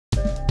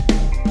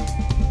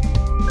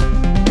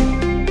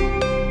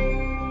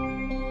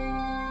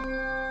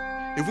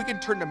we can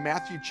turn to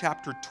Matthew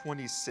chapter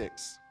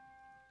 26.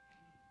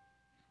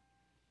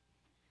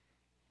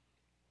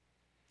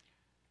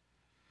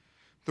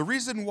 The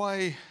reason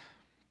why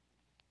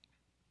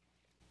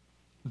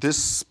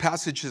this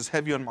passage is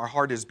heavy on my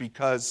heart is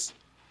because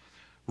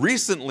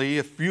recently,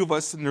 a few of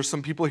us, and there's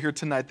some people here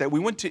tonight, that we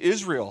went to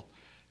Israel,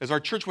 as our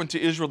church went to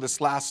Israel this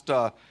last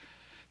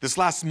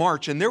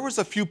March, and there was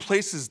a few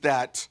places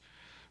that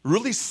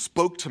really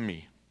spoke to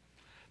me.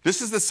 This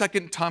is the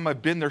second time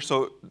I've been there.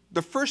 So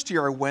the first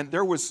year I went,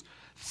 there was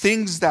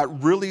things that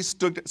really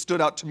stood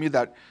out to me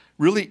that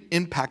really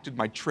impacted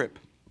my trip.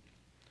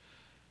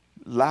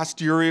 Last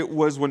year it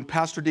was when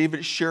Pastor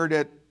David shared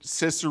at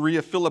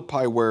Caesarea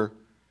Philippi, where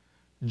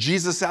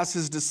Jesus asked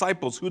his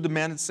disciples, "Who do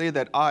men say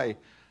that I,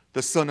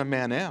 the Son of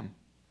Man, am?"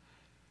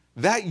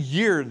 That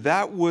year,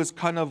 that was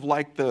kind of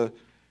like the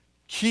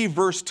key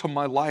verse to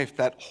my life,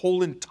 that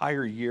whole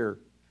entire year.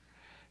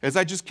 As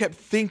I just kept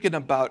thinking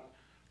about,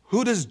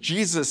 who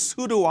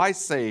do I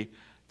say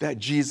that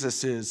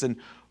Jesus is? And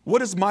what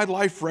does my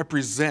life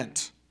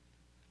represent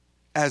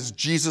as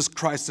Jesus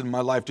Christ in my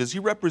life? Does he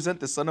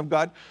represent the Son of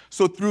God?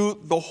 So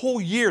through the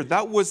whole year,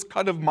 that was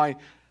kind of my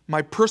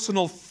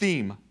personal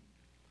theme.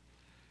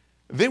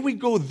 Then we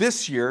go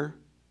this year,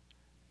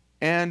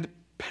 and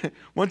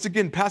once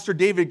again, Pastor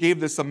David gave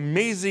this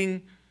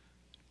amazing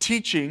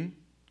teaching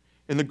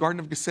in the Garden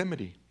of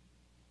Gethsemane.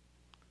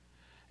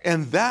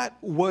 And that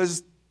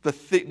was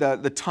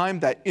the time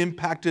that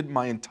impacted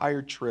my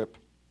entire trip.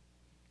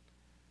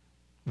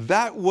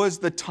 That was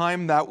the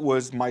time that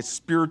was my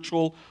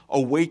spiritual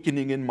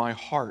awakening in my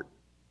heart.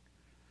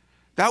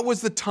 That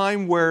was the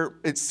time where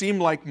it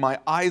seemed like my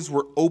eyes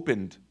were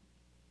opened.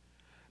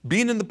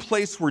 Being in the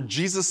place where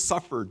Jesus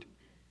suffered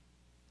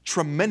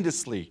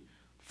tremendously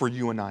for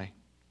you and I.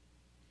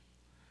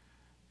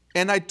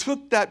 And I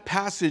took that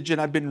passage and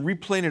I've been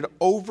replaying it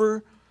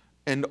over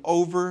and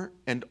over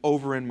and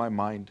over in my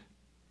mind.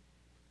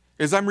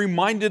 As I'm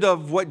reminded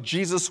of what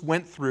Jesus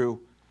went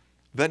through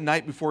that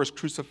night before his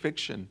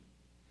crucifixion.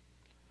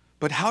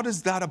 But how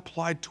does that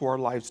apply to our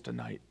lives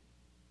tonight?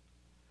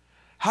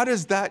 How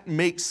does that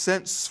make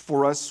sense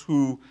for us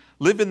who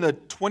live in the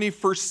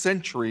 21st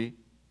century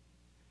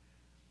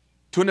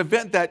to an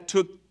event that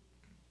took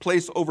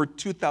place over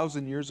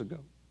 2,000 years ago?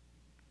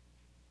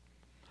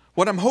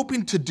 What I'm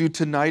hoping to do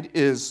tonight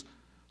is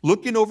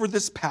looking over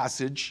this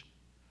passage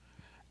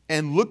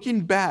and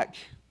looking back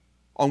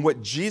on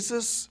what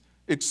Jesus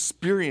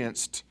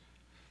experienced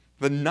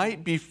the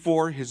night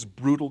before his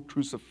brutal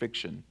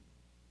crucifixion.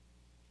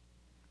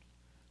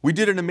 We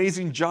did an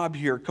amazing job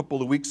here a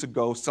couple of weeks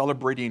ago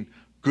celebrating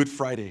Good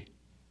Friday.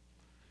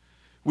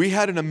 We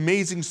had an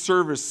amazing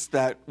service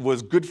that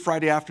was Good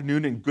Friday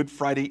afternoon and Good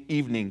Friday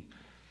evening.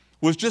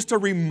 It was just a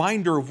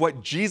reminder of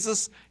what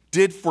Jesus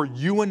did for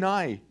you and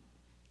I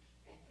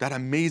that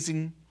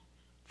amazing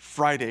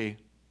Friday,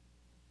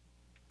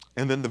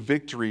 and then the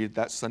victory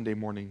that Sunday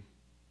morning.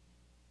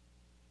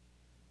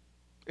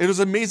 It was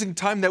an amazing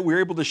time that we were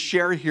able to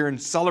share here and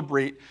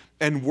celebrate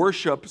and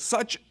worship.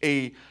 Such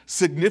a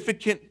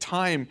significant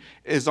time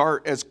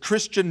as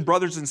Christian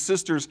brothers and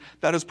sisters.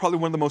 That is probably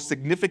one of the most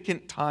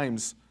significant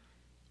times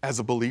as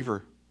a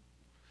believer.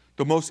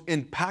 The most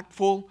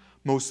impactful,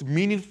 most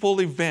meaningful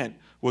event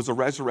was the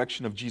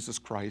resurrection of Jesus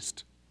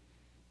Christ.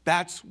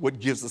 That's what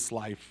gives us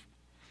life.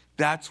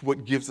 That's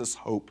what gives us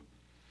hope.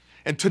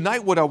 And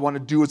tonight what I want to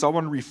do is I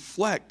want to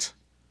reflect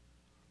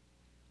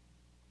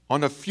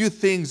on a few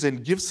things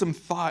and give some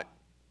thought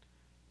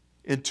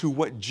into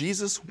what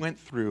Jesus went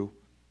through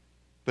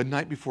the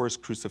night before his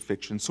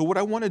crucifixion. So what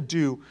I want to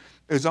do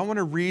is I want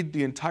to read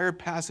the entire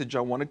passage I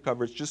want to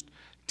cover. It's just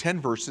 10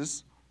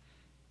 verses.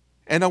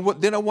 And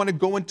then I want to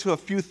go into a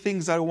few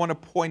things that I want to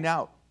point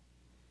out.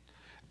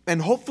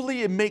 And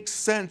hopefully it makes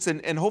sense.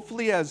 And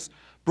hopefully as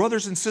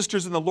brothers and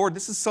sisters in the Lord,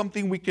 this is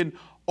something we can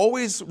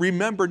always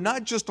remember,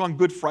 not just on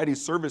Good Friday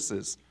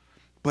services,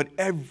 but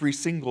every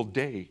single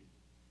day.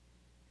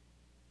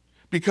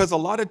 Because a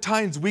lot of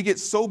times we get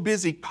so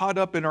busy, caught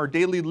up in our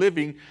daily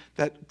living,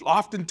 that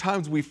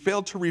oftentimes we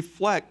fail to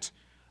reflect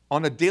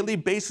on a daily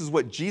basis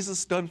what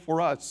Jesus done for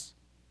us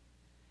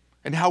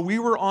and how we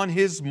were on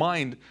his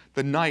mind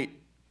the night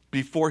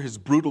before his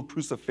brutal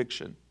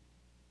crucifixion.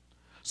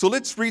 So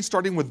let's read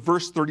starting with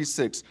verse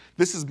 36.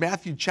 This is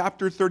Matthew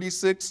chapter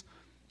 36,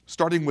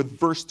 starting with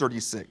verse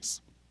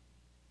 36.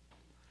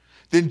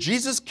 Then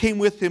Jesus came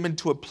with him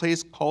into a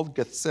place called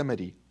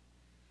Gethsemane,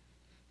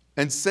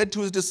 and said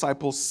to his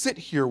disciples, "Sit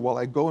here while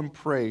I go and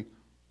pray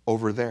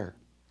over there."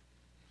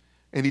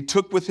 And he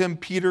took with him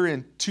Peter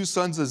and 2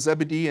 sons of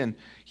Zebedee, and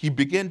he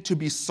began to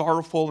be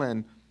sorrowful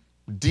and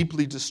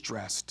deeply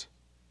distressed.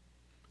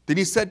 Then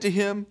he said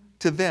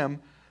to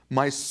them,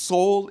 "My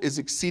soul is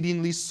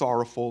exceedingly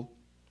sorrowful,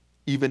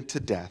 even to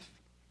death.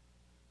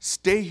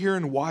 Stay here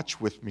and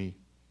watch with me."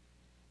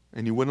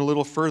 And he went a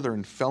little further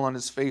and fell on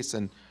his face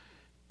and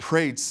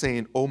prayed,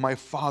 saying, "O my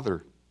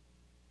Father,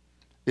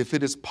 if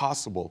it is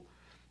possible,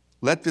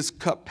 let this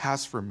cup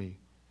pass from me.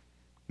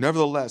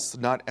 Nevertheless,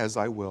 not as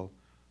I will,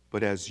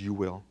 but as you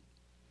will."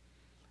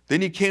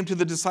 Then he came to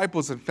the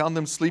disciples and found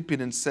them sleeping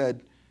and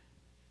said,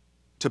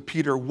 to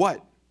Peter,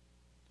 "What?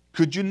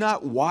 Could you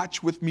not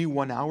watch with me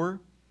 1 hour?"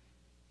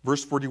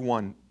 Verse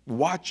 41,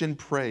 "Watch and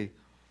pray,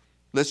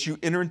 lest you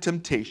enter in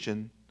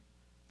temptation.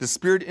 The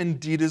spirit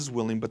indeed is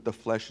willing, but the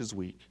flesh is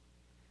weak."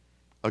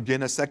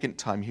 Again, a second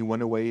time, he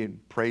went away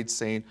and prayed,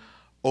 saying,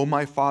 "O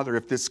my Father,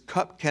 if this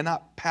cup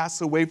cannot pass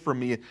away from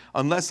me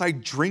unless I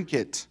drink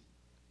it,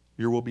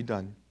 your will be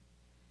done."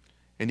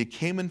 And he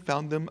came and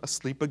found them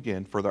asleep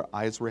again, for their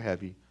eyes were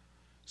heavy.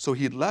 So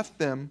he left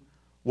them,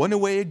 went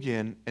away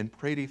again, and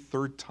prayed a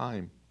third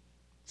time,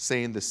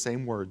 saying the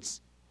same words.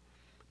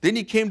 Then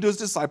he came to his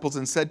disciples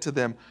and said to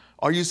them,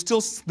 "Are you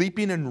still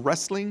sleeping and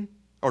resting?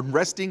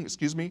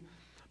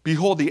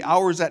 Behold, the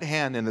hour is at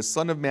hand, and the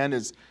Son of Man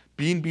is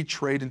being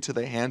betrayed into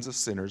the hands of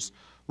sinners.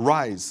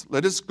 Rise,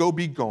 let us go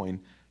be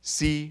going.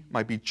 See,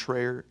 my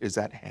betrayer is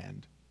at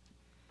hand."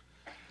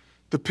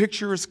 The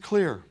picture is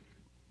clear.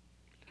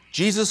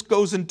 Jesus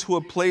goes into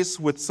a place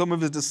with some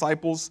of his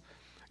disciples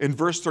in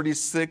verse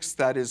 36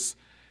 that is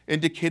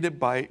indicated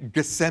by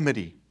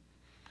Gethsemane.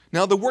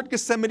 Now, the word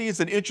Gethsemane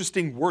is an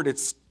interesting word.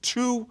 It's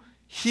two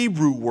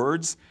Hebrew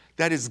words,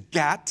 that is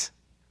gat.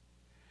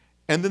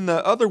 And then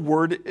the other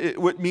word,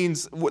 what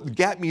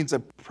gat means a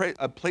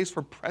place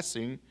for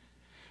pressing,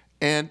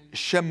 and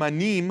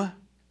shemanim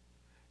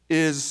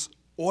is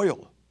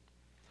oil.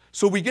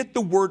 So we get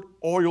the word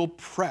oil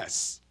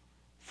press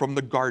from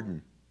the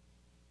garden.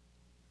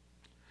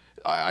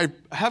 I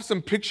have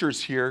some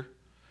pictures here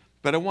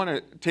that I want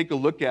to take a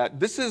look at.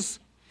 This is,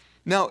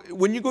 now,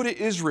 when you go to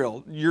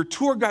Israel, your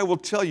tour guide will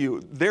tell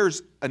you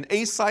there's an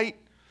A site,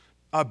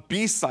 a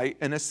B site,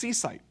 and a C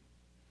site.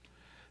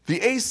 The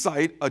A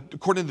site,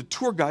 according to the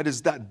tour guide,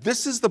 is that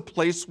this is the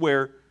place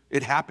where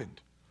it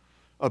happened.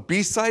 A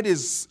B site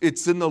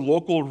it's in the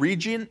local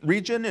region,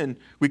 and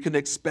we can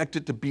expect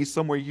it to be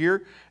somewhere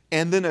here.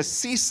 And then a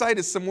C site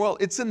is somewhere else.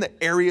 It's in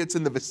the area, it's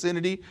in the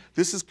vicinity.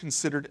 This is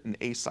considered an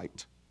A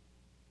site.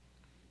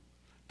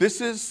 This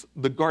is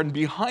the garden.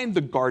 Behind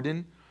the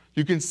garden,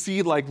 you can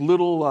see like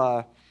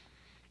little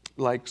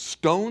like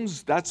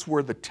stones. That's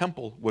where the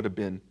temple would have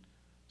been.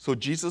 So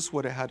Jesus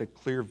would have had a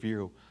clear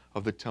view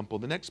of the temple.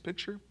 The next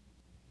picture.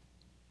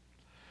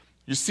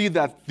 You see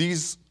that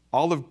these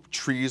olive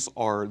trees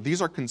are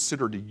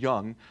considered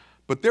young,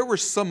 but there were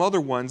some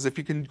other ones, if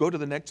you can go to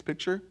the next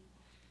picture,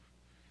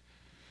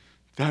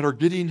 that are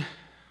getting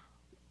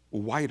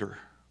wider.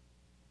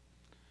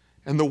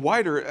 And the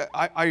wider,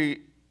 I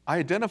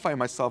identify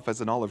myself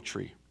as an olive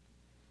tree.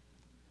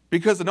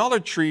 Because an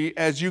olive tree,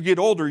 as you get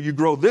older, you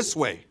grow this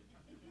way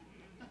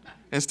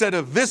instead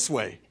of this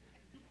way.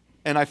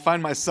 And I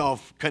find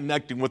myself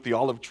connecting with the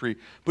olive tree.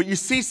 But you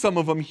see some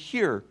of them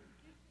here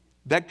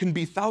that can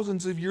be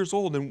thousands of years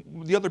old.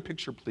 And the other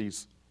picture,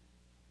 please.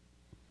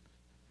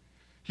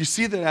 You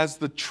see that as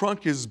the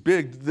trunk is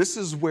big, this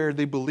is where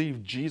they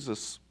believe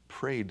Jesus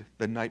prayed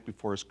the night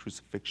before his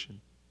crucifixion.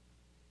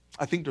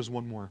 I think there's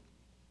one more.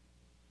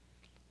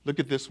 Look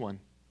at this one.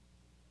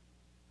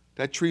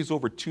 That tree is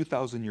over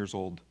 2,000 years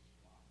old.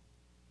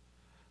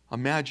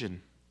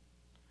 Imagine,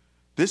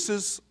 this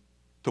is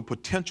the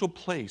potential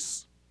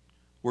place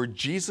where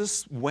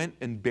Jesus went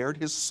and bared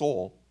his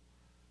soul,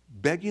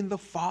 begging the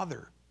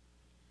Father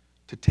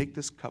to take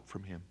this cup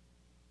from him.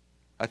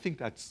 I think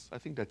that's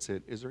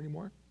it. Is there any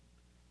more?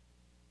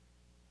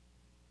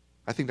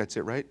 I think that's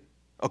it, right?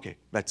 Okay,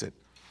 that's it.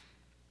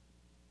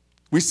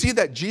 We see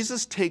that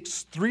Jesus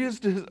takes 3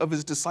 of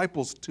his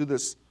disciples to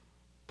this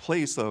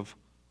place of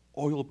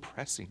oil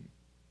pressing.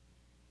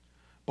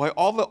 By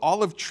all the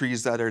olive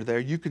trees that are there,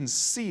 you can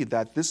see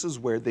that this is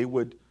where they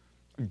would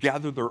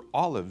gather their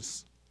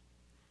olives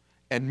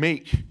and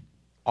make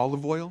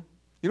olive oil.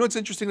 You know what's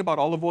interesting about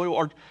olive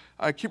oil?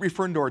 I keep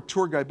referring to our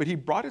tour guide, but he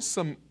brought us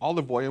some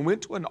olive oil and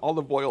went to an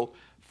olive oil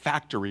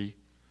factory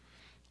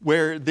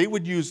where they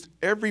would use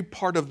every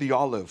part of the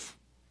olive.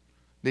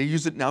 They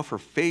use it now for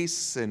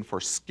face and for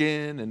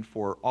skin and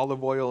for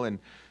olive oil. And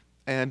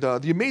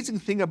the amazing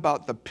thing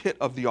about the pit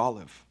of the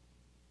olive,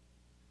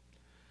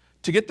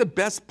 to get the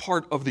best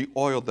part of the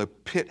oil, the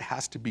pit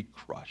has to be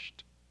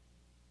crushed.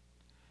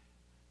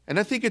 And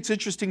I think it's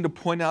interesting to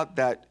point out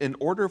that in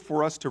order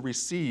for us to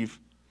receive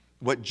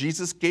what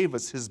Jesus gave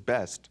us, his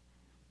best,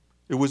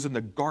 it was in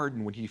the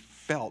garden when he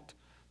felt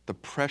the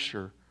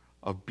pressure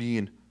of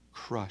being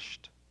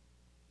crushed.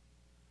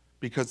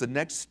 Because the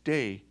next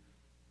day,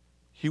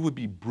 he would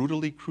be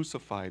brutally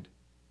crucified.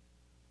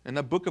 And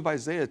the book of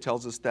Isaiah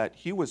tells us that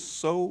he was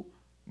so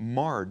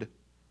marred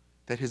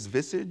that his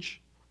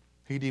visage,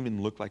 he didn't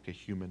even look like a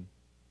human.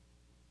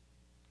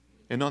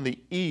 And on the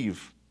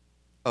eve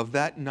of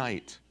that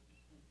night,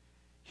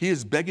 he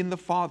is begging the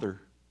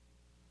Father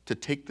to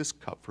take this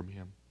cup from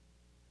him.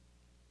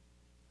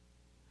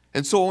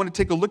 And so I want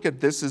to take a look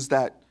at this, is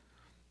that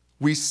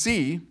we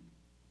see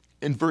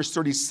in verse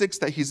 36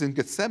 that he's in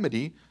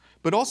Gethsemane,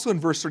 but also in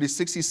verse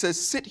 36 he says,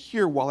 "Sit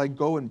here while I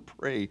go and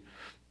pray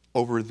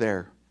over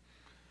there."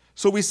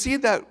 So we see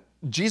that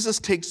Jesus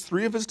takes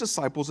 3 of his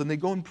disciples and they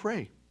go and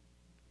pray.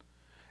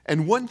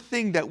 And one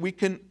thing that we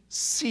can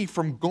see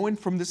from going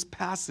from this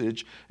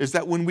passage is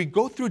that when we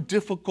go through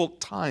difficult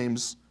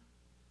times,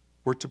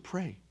 we're to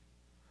pray.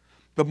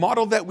 The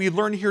model that we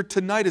learn here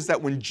tonight is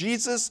that when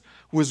Jesus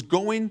was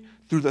going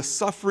through the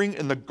suffering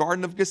in the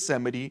Garden of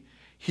Gethsemane,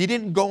 he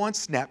didn't go on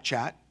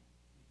Snapchat.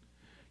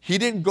 He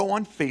didn't go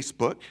on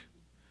Facebook.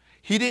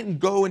 He didn't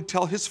go and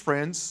tell his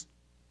friends.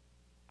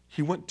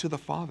 He went to the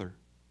Father.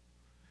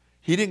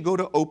 He didn't go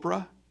to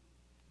Oprah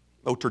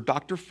or to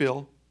Dr.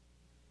 Phil.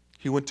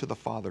 He went to the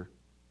Father.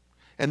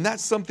 And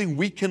that's something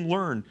we can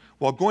learn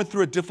while going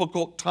through a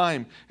difficult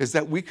time, is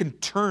that we can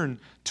turn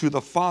to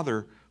the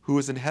Father who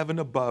is in heaven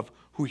above,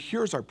 who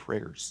hears our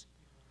prayers.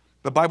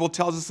 The Bible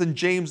tells us in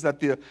James that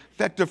the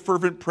effective,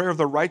 fervent prayer of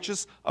the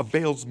righteous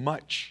avails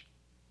much.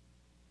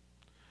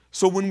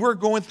 So when we're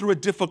going through a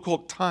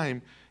difficult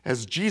time,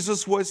 as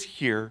Jesus was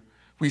here,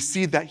 we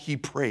see that he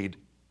prayed.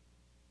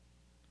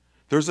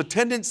 There's a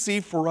tendency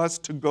for us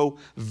to go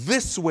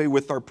this way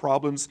with our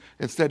problems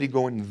instead of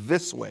going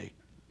this way.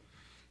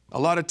 A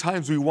lot of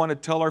times we want to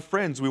tell our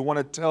friends, we want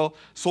to tell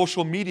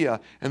social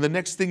media, and the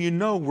next thing you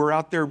know, we're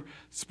out there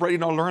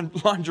spreading our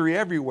laundry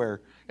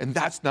everywhere. And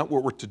that's not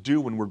what we're to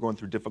do when we're going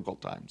through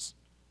difficult times.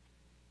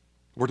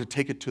 We're to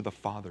take it to the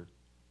Father.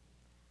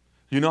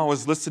 You know, I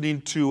was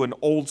listening to an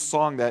old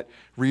song that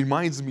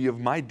reminds me of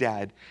my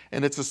dad,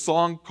 and it's a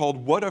song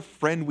called "What a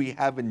Friend We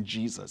Have in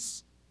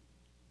Jesus."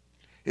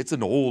 It's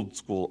an old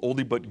school,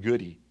 oldie but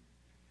goodie.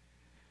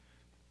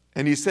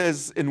 And he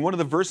says, in one of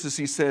the verses,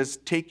 he says,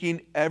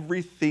 taking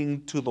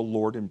everything to the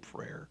Lord in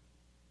prayer.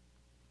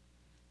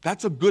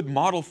 That's a good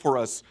model for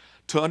us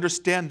to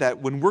understand that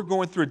when we're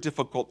going through a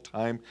difficult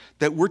time,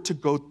 that we're to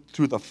go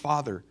through the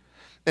Father.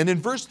 And in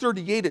verse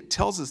 38, it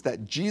tells us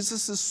that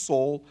Jesus'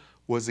 soul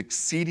was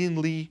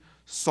exceedingly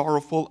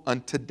sorrowful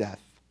unto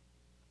death.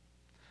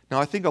 Now,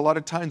 I think a lot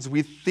of times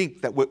we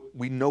think that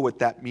we know what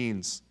that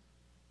means.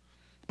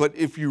 But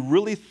if you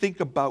really think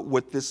about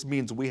what this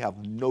means, we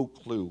have no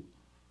clue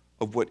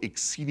of what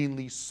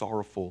exceedingly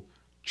sorrowful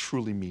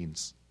truly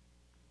means.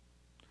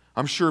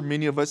 I'm sure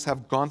many of us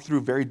have gone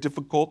through very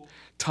difficult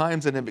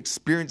times and have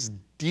experienced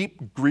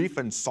deep grief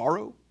and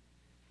sorrow,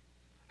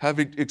 have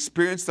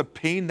experienced a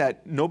pain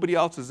that nobody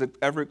else has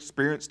ever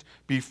experienced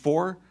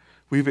before.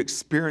 We've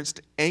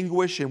experienced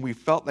anguish and we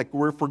felt like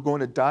we're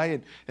going to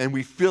die, and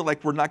we feel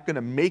like we're not going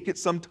to make it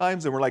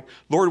sometimes. And we're like,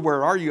 Lord,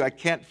 where are you? I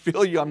can't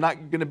feel you. I'm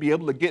not going to be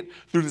able to get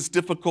through this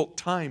difficult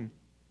time.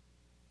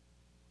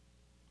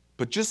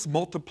 But just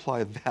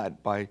multiply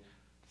that by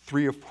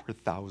 3,000 or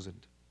 4,000.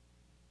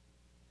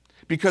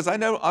 Because I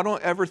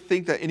don't ever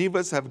think that any of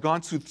us have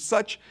gone through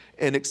such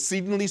an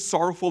exceedingly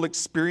sorrowful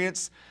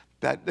experience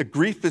that the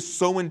grief is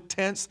so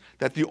intense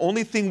that the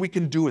only thing we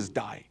can do is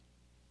die.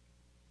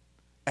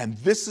 And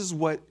this is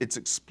what it's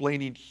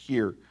explaining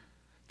here,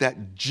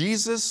 that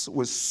Jesus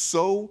was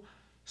so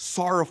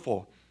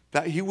sorrowful,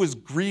 that he was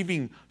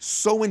grieving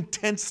so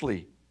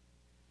intensely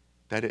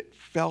that it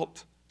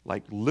felt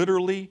like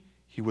literally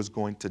he was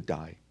going to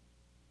die,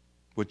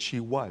 which he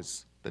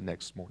was the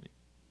next morning.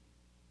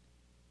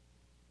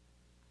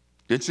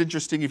 It's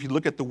interesting if you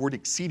look at the word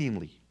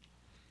exceedingly.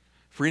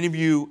 For any of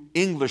you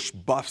English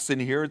buffs in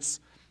here, it's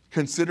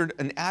considered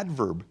an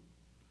adverb,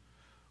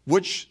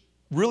 which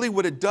really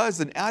what it does,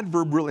 an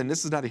adverb really, and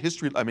this is not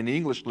an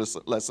English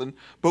lesson,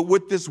 but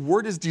what this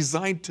word is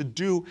designed to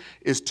do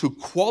is to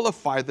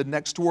qualify the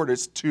next word.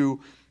 It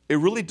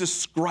really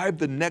describe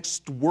the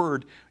next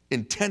word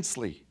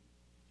intensely.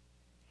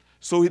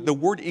 So the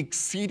word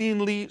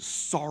exceedingly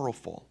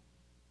sorrowful,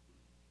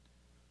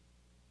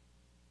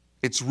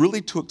 it's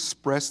really to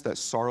express that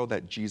sorrow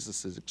that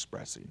Jesus is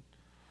expressing.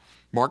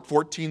 Mark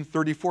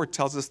 14:34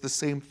 tells us the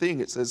same thing.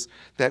 It says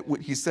that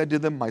he said to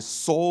them, my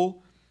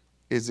soul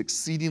is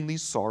exceedingly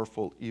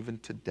sorrowful, even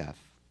to death.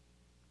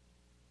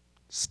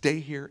 Stay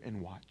here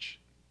and watch.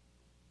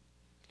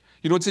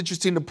 You know, it's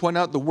interesting to point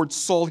out the word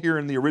soul here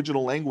in the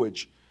original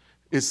language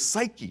is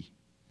psyche.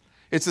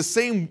 It's the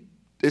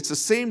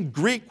same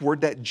Greek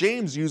word that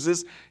James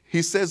uses.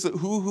 He says that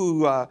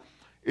who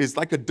is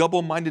like a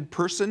double-minded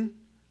person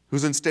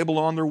who's unstable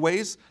on their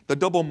ways. The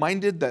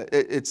double-minded,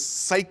 it's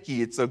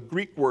psyche. It's a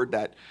Greek word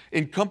that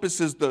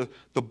encompasses the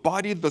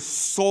body, the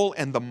soul,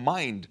 and the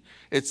mind.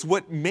 It's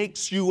what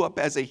makes you up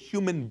as a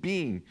human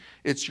being.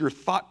 It's your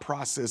thought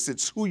process.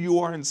 It's who you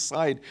are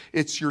inside.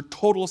 It's your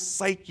total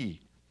psyche.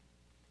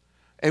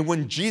 And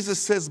when Jesus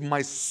says,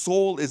 my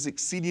soul is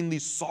exceedingly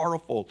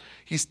sorrowful,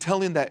 he's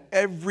telling that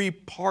every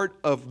part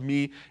of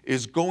me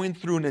is going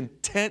through an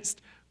intense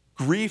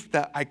grief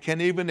that I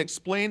can't even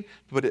explain,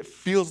 but it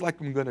feels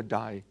like I'm going to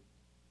die.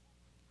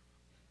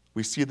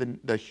 We see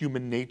the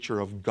human nature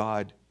of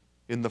God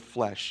in the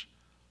flesh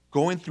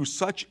going through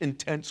such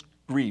intense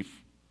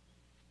grief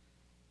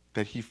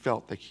that he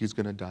felt that he's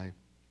going to die.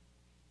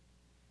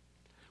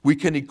 We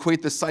can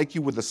equate the psyche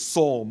with the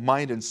soul,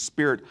 mind, and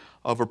spirit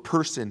of a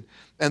person.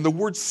 And the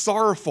word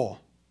sorrowful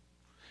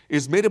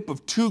is made up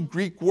of two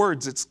Greek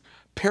words. It's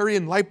peri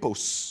and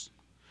lipos.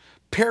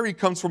 Peri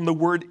comes from the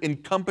word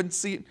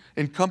encompassing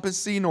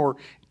or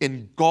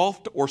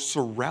engulfed or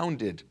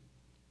surrounded.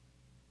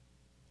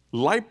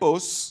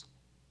 Lipos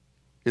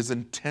is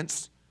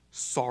intense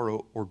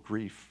sorrow or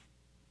grief.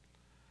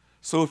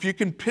 So if you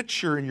can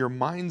picture in your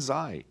mind's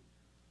eye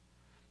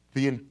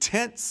the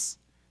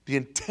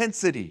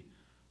intensity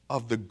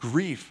of the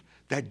grief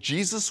that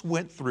Jesus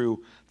went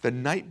through the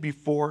night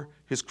before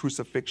his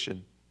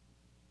crucifixion.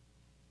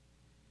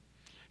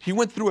 He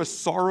went through a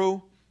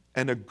sorrow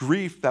and a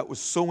grief that was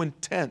so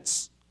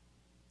intense.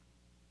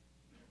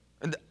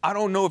 And I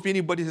don't know if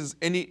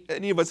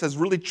any of us has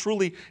really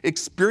truly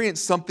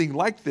experienced something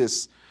like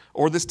this,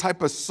 or this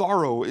type of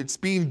sorrow. It's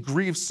being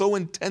grieved so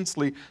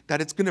intensely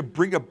that it's going to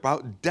bring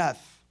about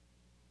death.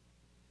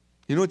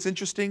 You know what's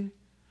interesting?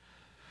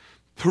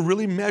 To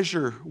really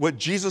measure what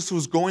Jesus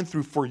was going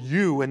through for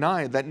you and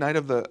I that night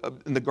in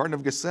the Garden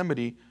of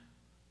Gethsemane,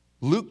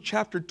 Luke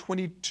chapter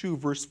 22,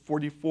 verse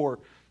 44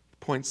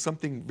 points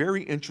something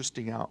very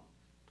interesting out.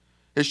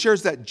 It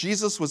shares that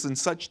Jesus was in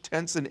such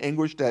tense and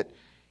anguish that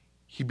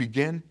he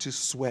began to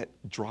sweat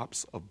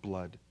drops of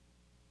blood.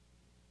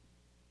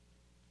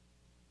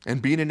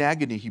 And being in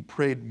agony, he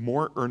prayed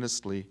more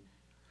earnestly.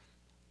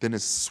 Then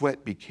his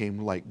sweat became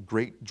like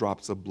great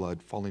drops of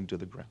blood falling to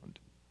the ground.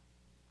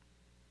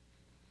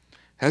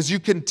 As you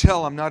can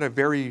tell, I'm not a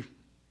very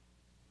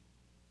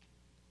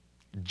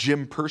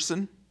gym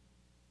person.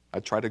 I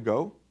try to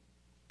go,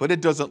 but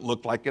it doesn't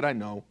look like it, I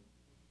know.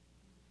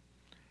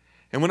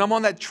 And when I'm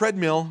on that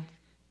treadmill,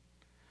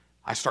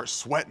 I start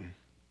sweating.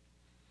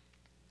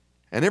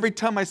 And every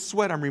time I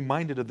sweat, I'm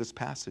reminded of this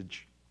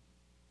passage.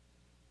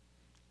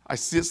 I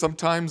see it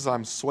sometimes,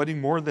 I'm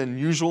sweating more than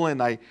usual,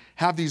 and I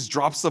have these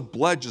drops of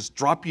blood just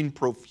dropping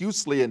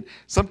profusely. And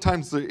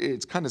sometimes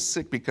it's kind of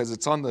sick because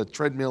it's on the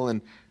treadmill,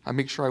 and I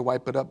make sure I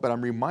wipe it up. But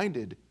I'm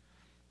reminded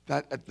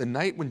that at the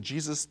night when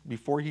Jesus,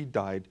 before he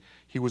died,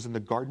 he was in the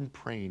garden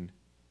praying,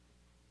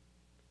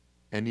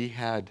 and he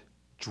had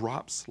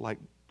drops like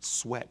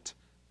sweat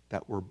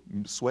that were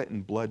sweat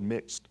and blood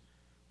mixed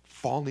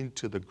falling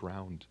to the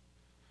ground.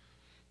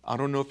 I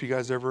don't know if you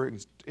guys ever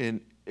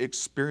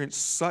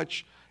experienced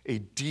such a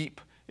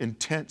deep,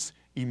 intense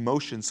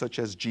emotion such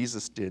as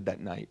Jesus did that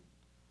night.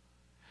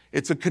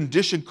 It's a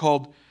condition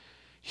called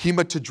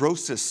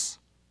hematidrosis.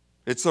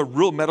 It's a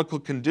real medical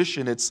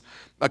condition. It's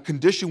a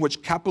condition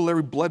which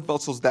capillary blood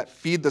vessels that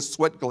feed the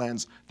sweat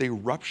glands, they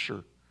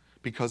rupture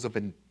because of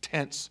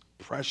intense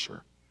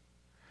pressure,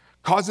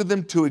 causing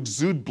them to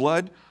exude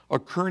blood,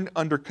 occurring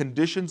under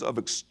conditions of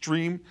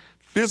extreme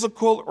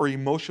physical or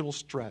emotional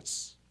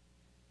stress.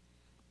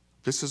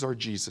 This is our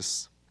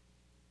Jesus.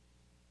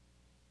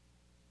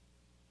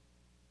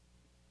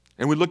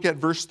 And we look at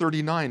verse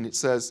 39. It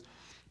says,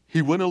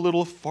 he went a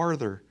little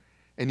farther,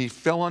 and he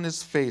fell on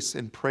his face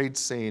and prayed,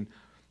 saying,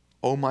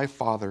 "O my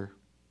Father,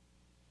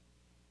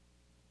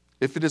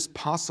 if it is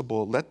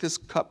possible, let this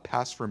cup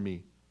pass from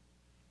me.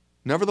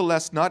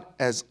 Nevertheless, not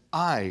as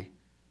I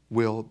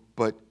will,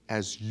 but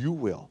as you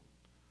will."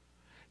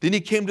 Then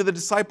he came to the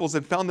disciples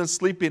and found them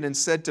sleeping and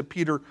said to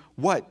Peter,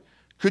 "What?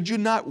 Could you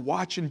not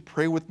watch and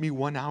pray with me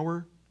 1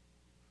 hour?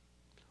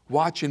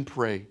 Watch and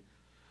pray,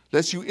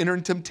 lest you enter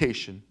in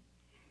temptation.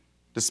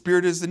 The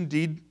spirit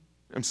indeed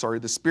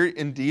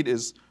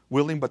is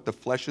willing, but the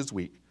flesh is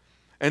weak."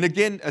 And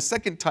again, a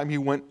second time he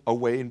went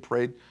away and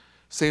prayed,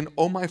 saying,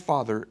 "O my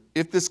Father,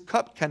 if this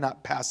cup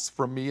cannot pass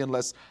from me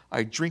unless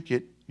I drink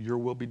it, your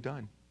will be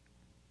done."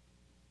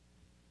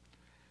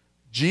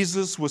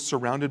 Jesus was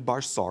surrounded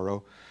by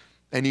sorrow,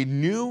 and he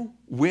knew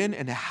when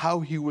and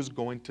how he was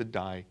going to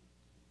die.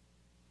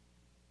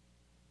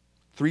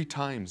 3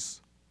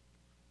 times,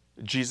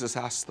 Jesus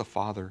asked the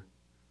Father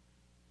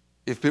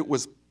if it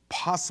was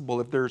possible,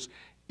 if there's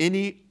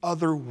any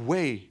other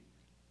way,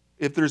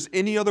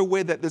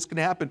 that this can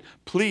happen,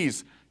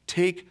 please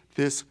take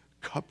this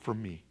cup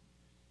from me.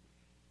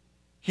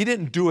 He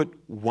didn't do it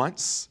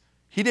once.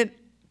 He didn't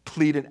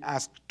plead and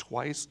ask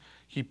twice.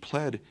 He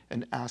pled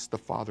and asked the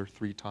Father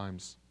 3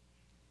 times.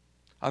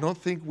 I don't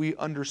think we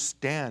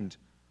understand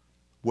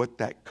what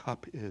that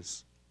cup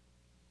is.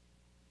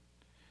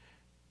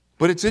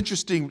 But it's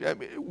interesting,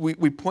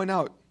 we point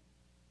out,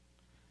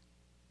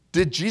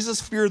 did Jesus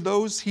fear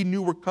those he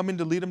knew were coming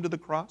to lead him to the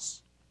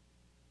cross?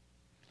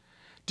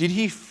 Did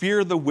he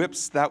fear the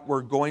whips that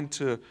were going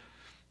to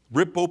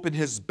rip open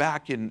his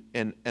back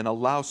and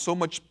allow so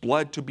much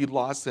blood to be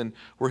lost, and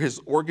where his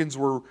organs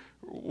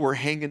were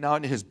hanging out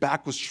and his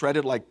back was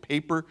shredded like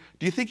paper?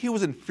 Do you think he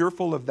wasn't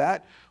fearful of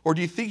that? Or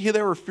do you think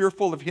they were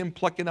fearful of him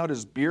plucking out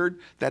his beard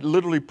that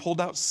literally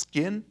pulled out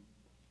skin?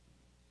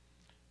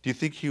 Do you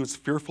think he was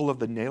fearful of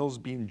the nails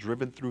being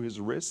driven through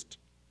his wrist?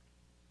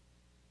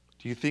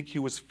 Do you think he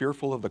was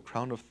fearful of the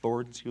crown of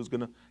thorns he was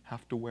going to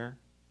have to wear?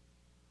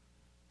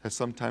 That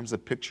sometimes the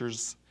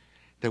pictures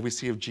that we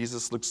see of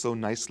Jesus look so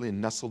nicely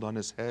and nestled on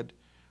his head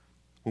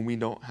when we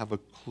don't have a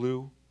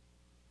clue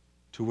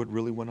to what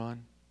really went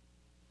on?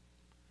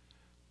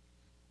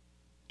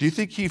 Do you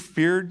think he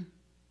feared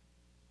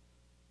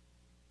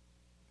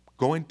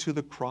going to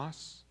the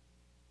cross?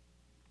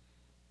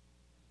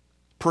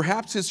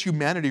 Perhaps his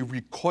humanity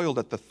recoiled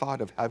at the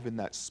thought of having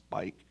that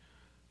spike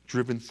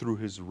driven through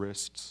his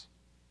wrists,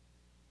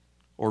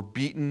 or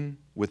beaten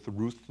with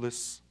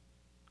ruthless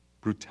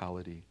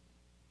brutality.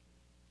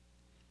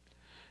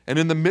 And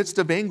in the midst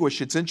of anguish,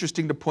 it's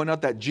interesting to point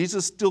out that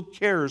Jesus still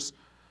cares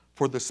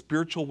for the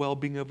spiritual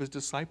well-being of his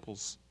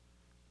disciples.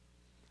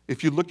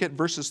 If you look at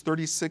verses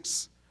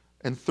 36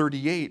 and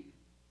 38,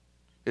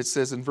 it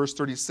says in verse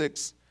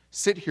 36,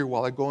 sit here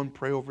while I go and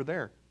pray over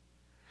there.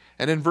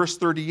 And in verse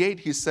 38,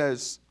 he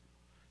says,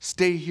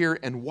 stay here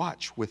and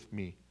watch with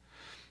me.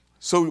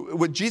 So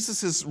what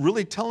Jesus is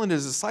really telling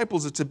his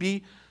disciples is to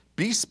be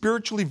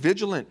spiritually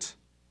vigilant.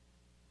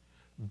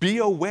 Be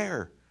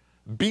aware.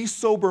 Be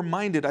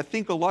sober-minded. I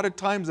think a lot of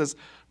times as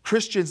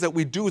Christians that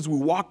we do is we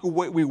walk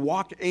away, we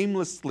walk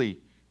aimlessly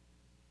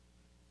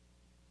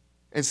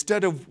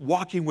instead of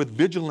walking with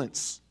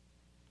vigilance.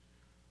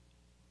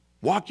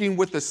 Walking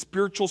with a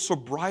spiritual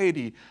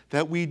sobriety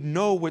that we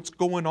know what's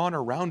going on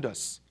around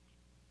us.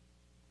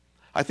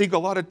 I think a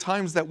lot of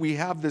times that we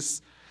have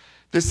this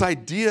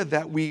idea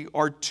that we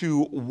are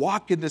to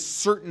walk in this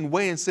certain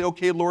way and say,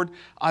 okay, Lord,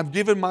 I've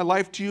given my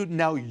life to you,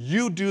 now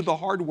you do the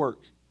hard work.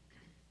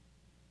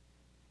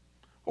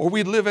 Or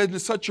we live in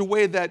such a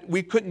way that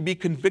we couldn't be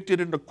convicted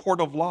in a court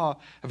of law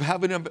of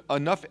having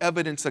enough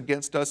evidence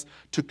against us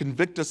to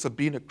convict us of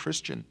being a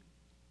Christian.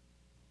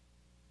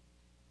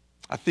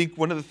 I think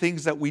one of the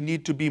things that we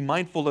need to be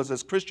mindful of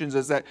as Christians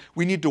is that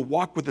we need to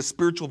walk with a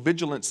spiritual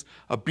vigilance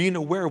of being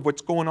aware of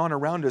what's going on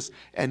around us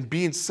and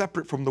being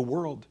separate from the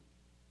world.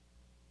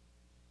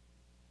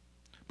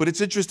 But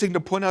it's interesting to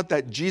point out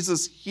that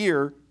Jesus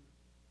here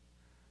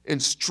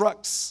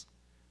instructs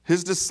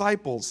his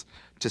disciples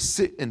to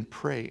sit and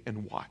pray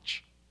and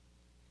watch.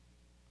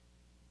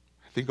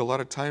 I think a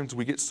lot of times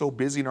we get so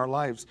busy in our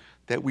lives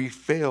that we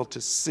fail to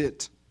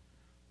sit,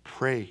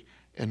 pray,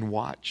 and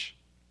watch.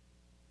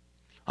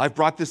 I've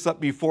brought this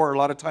up before. A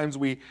lot of times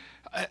we,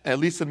 at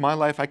least in my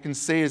life, I can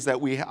say is that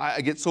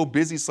I get so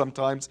busy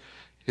sometimes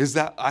is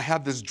that I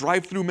have this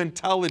drive-through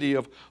mentality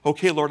of,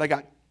 okay, Lord, I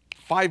got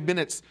 5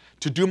 minutes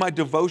to do my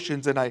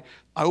devotions, and I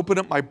open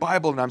up my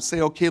Bible and I'm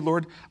saying, okay,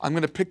 Lord, I'm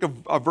going to pick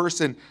a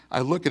verse, and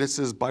I look and it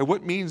says, by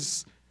what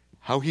means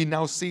how he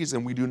now sees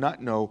and we do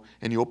not know,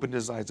 and he opened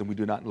his eyes and we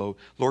do not know.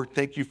 Lord,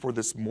 thank you for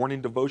this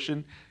morning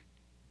devotion.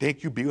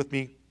 Thank you, be with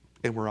me,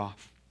 and we're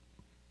off.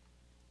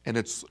 And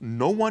it's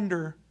no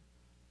wonder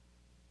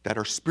that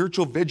our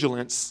spiritual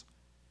vigilance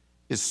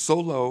is so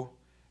low,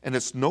 and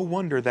it's no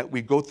wonder that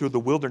we go through the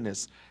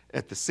wilderness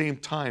at the same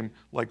time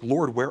like,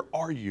 Lord, where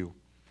are you?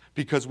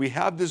 Because we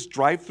have this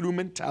drive-through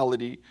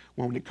mentality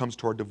when it comes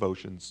to our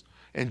devotions.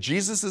 And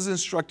Jesus is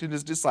instructing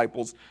his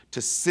disciples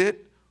to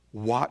sit,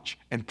 watch,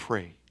 and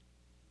pray.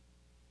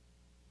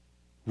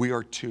 We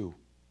are too.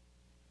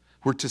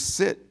 We're to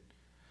sit,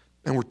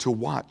 and we're to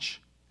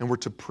watch, and we're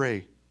to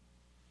pray.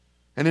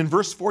 And in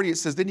verse 40 it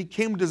says, then he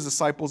came to his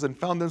disciples and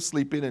found them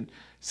sleeping and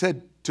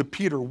said to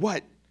Peter,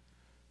 what?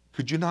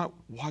 Could you not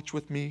watch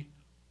with me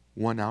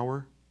 1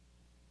 hour?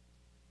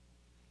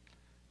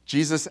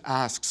 Jesus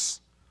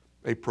asks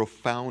a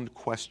profound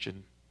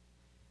question.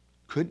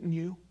 Couldn't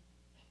you?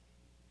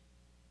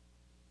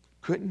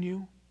 Couldn't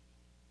you?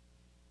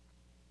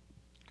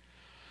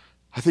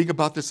 I think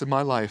about this in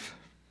my life.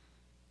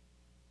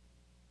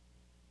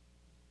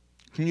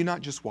 Can you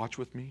not just watch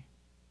with me?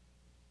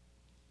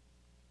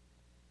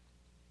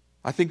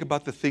 I think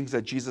about the things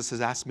that Jesus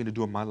has asked me to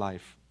do in my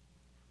life.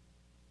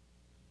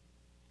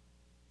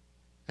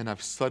 And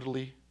I've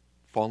subtly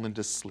fallen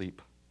to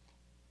sleep.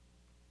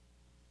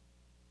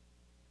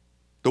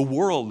 The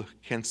world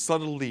can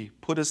subtly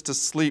put us to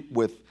sleep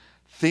with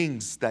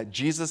things that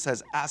Jesus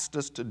has asked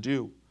us to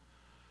do.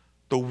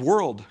 The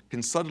world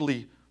can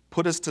subtly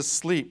put us to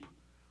sleep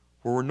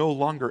where we're no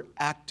longer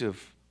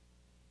active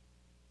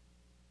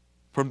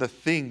from the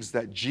things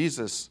that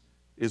Jesus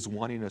is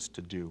wanting us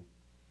to do.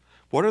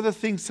 What are the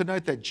things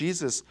tonight that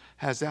Jesus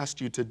has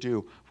asked you to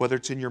do? Whether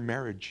it's in your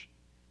marriage,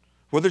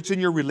 whether it's in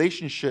your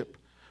relationship,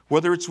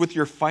 whether it's with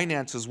your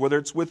finances, whether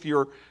it's with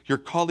your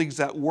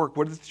colleagues at work,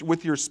 whether it's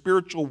with your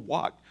spiritual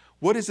walk.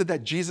 What is it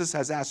that Jesus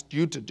has asked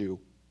you to do?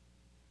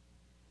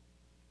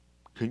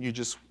 Couldn't you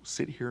just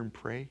sit here and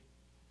pray?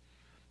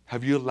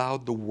 Have you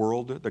allowed the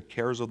world, the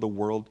cares of the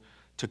world,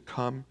 to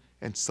come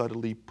and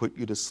subtly put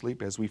you to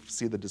sleep as we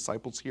see the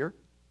disciples here?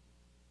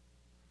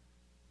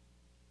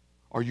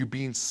 Are you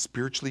being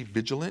spiritually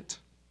vigilant?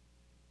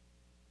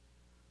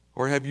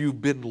 Or have you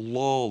been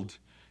lulled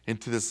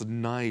into this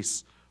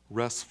nice,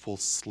 restful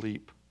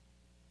sleep?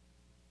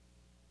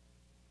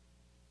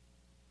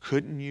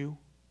 Couldn't you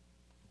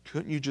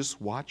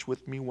just watch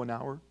with me 1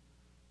 hour?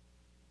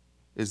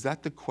 Is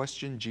that the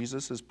question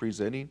Jesus is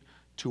presenting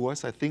to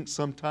us? I think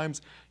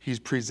sometimes he's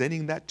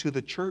presenting that to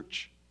the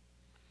church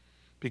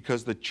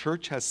because the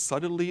church has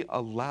subtly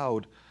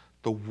allowed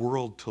the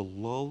world to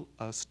lull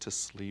us to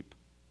sleep.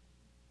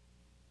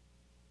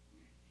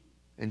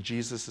 And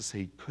Jesus is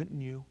saying, couldn't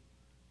you?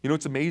 You know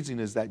what's amazing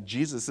is that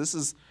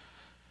Jesus,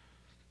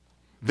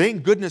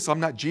 thank goodness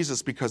I'm not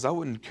Jesus, because I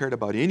wouldn't have cared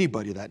about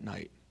anybody that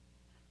night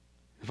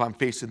if I'm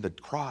facing the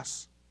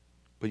cross.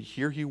 But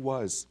here he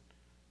was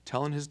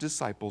telling his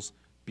disciples,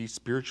 be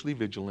spiritually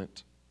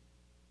vigilant,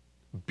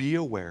 be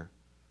aware,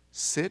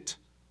 sit,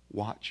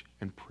 watch,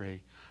 and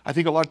pray. I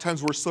think a lot of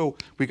times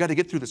we got to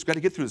get through this, got to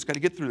get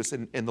through this.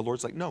 And the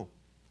Lord's like, no,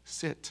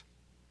 sit,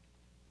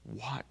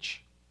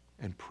 watch,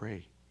 and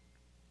pray.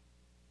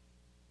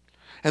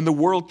 And the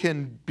world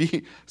can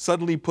be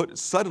subtly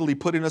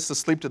putting us to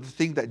sleep to the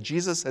thing that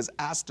Jesus has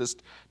asked us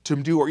to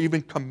do or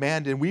even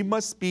command. And we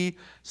must be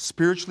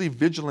spiritually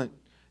vigilant,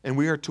 and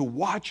we are to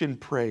watch and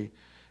pray,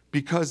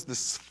 because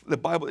the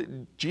Bible,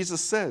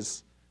 Jesus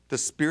says, the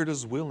spirit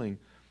is willing,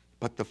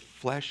 but the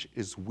flesh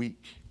is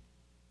weak.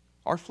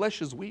 Our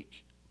flesh is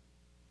weak.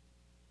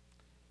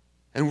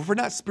 And if we're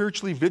not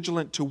spiritually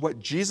vigilant to what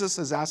Jesus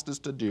has asked us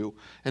to do,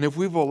 and if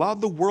we've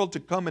allowed the world to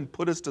come and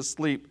put us to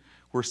sleep,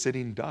 we're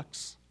sitting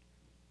ducks.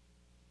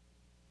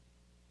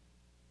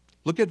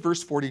 Look at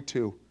verse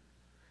 42.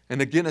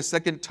 And again, a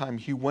second time,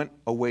 he went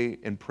away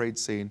and prayed,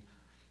 saying,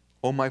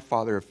 "O my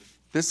Father, if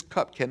this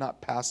cup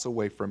cannot pass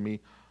away from me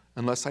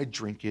unless I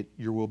drink it,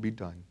 your will be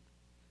done."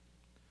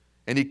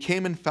 And he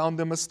came and found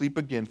them asleep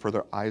again, for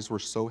their eyes were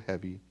so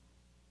heavy.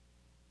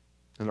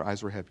 And their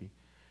eyes were heavy.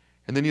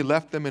 And then he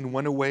left them and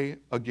went away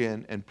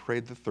again and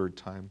prayed the third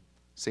time,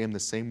 saying the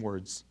same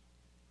words.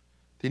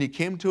 Then he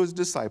came to his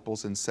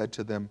disciples and said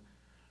to them,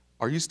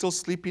 "Are you still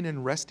sleeping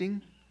and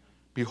resting?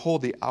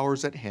 Behold, the hour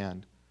is at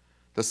hand.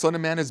 The Son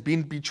of Man is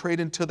being betrayed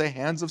into the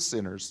hands of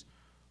sinners.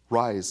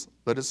 Rise,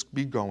 let us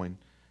be going.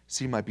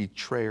 See, my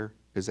betrayer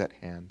is at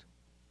hand."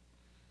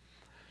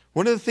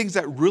 One of the things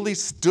that really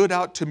stood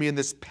out to me in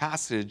this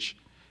passage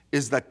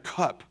is the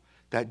cup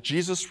that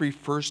Jesus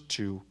refers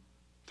to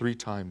 3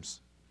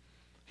 times.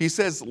 He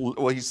says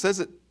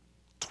it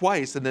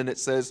twice, and then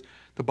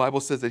the Bible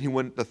says that he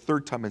went the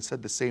third time and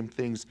said the same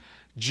things.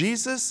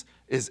 Jesus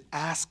is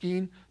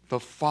asking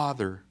the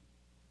Father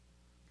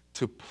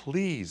to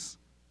please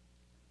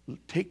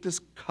take this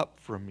cup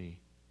from me.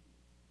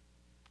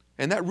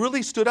 And that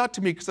really stood out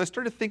to me because I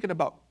started thinking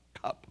about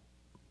cup.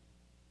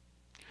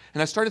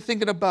 And I started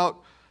thinking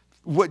about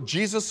what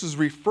Jesus is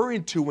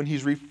referring to when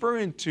he's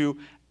referring to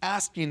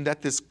asking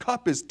that this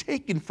cup is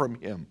taken from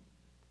him.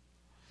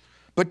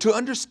 But to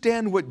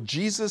understand what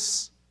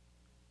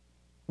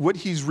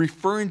he's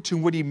referring to,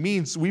 what he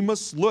means, we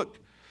must look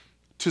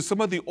to some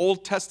of the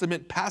Old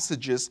Testament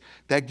passages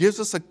that gives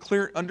us a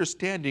clear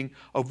understanding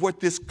of what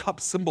this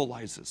cup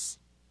symbolizes.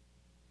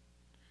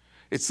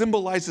 It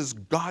symbolizes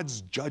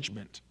God's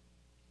judgment.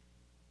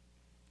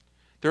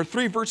 There are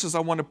 3 verses I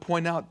want to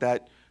point out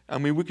that,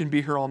 we can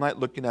be here all night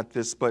looking at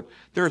this, but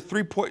there are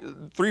 3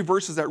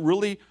 verses that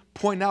really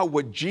point out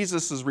what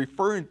Jesus is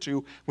referring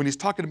to when he's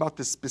talking about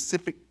this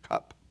specific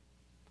cup.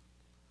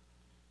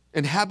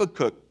 In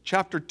Habakkuk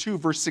chapter 2,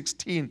 verse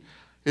 16,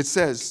 it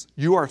says,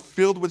 "You are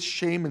filled with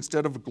shame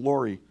instead of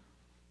glory.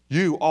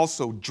 You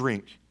also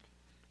drink,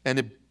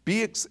 and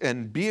be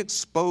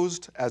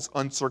exposed as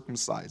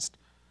uncircumcised.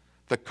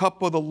 The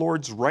cup of the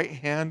Lord's right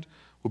hand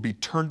will be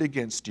turned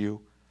against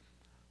you,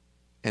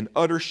 and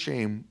utter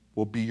shame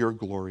will be your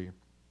glory."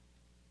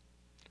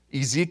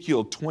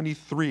 Ezekiel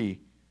 21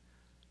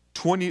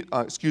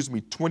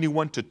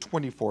 to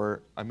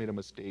 24. I made a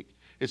mistake.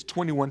 It's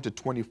 21 to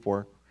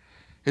 24.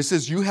 It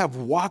says, "You have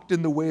walked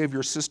in the way of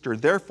your sister.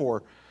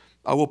 Therefore,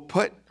 I will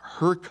put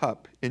her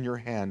cup in your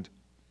hand.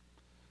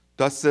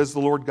 Thus says the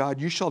Lord God,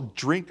 you shall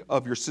drink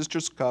of your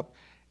sister's cup,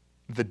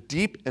 the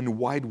deep and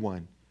wide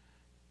one.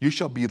 You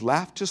shall be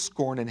laughed to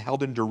scorn and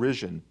held in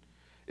derision.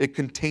 It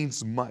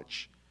contains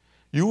much.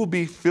 You will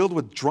be filled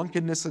with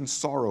drunkenness and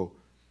sorrow,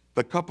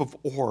 the cup of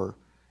Or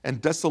and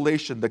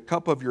desolation, the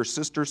cup of your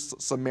sister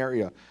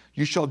Samaria.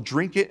 You shall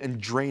drink it and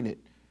drain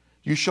it.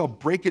 You shall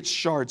break its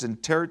shards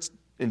and tear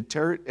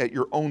it at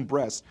your own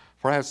breast,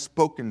 for I have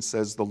spoken,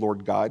 says the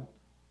Lord God."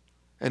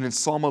 And in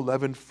Psalm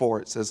 11:4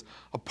 it says,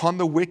 "Upon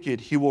the wicked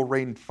he will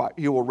rain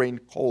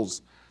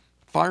coals,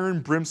 fire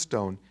and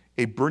brimstone,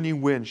 a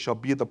burning wind shall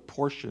be the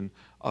portion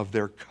of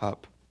their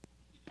cup."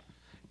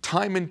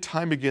 Time and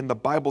time again, the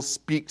Bible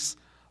speaks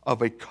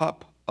of a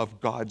cup of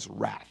God's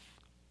wrath,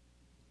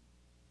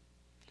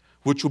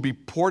 which will be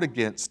poured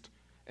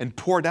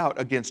out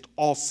against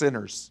all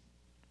sinners.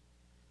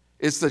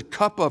 It's the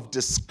cup of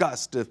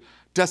disgust, of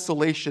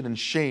desolation and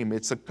shame.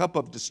 It's a cup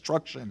of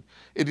destruction.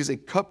 It is a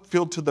cup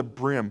filled to the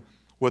brim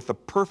with the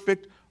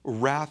perfect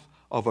wrath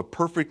of a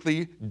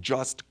perfectly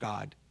just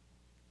God.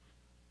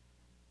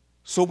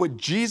 So what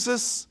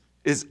Jesus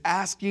is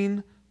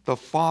asking the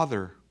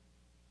Father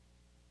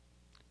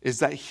is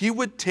that he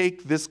would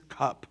take this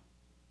cup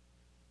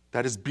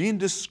that is being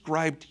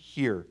described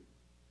here,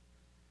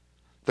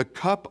 the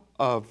cup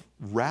of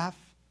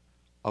wrath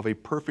of a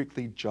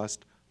perfectly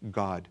just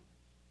God.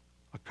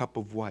 A cup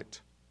of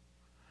what?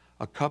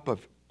 A cup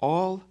of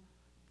all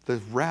the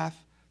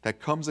wrath that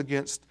comes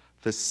against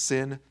the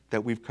sin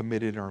that we've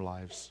committed in our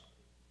lives.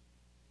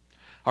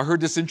 I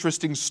heard this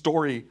interesting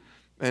story,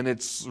 and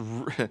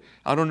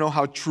I don't know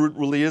how true it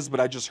really is, but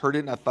I just heard it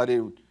and I thought it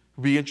would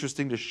be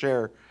interesting to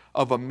share,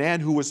 of a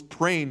man who was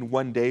praying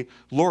one day,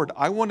 "Lord,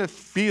 I want to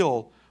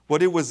feel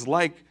what it was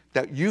like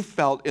that you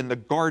felt in the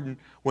garden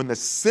when the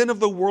sin of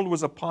the world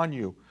was upon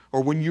you,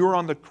 or when you were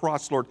on the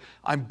cross, Lord.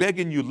 I'm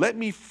begging you, let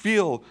me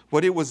feel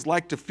what it was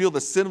like to feel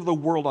the sin of the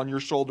world on your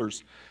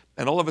shoulders."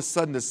 And all of a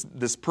sudden,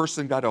 this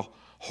person got a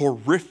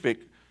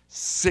horrific,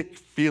 sick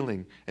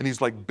feeling. And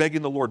he's like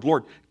begging the Lord,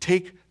 "Lord,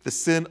 take the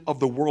sin of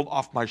the world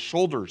off my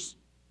shoulders."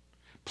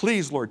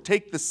 Please, Lord,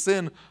 take the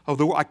sin of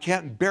the world. I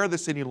can't bear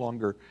this any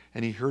longer.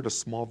 And he heard a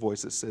small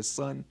voice that says,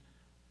 son,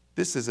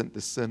 this isn't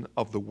the sin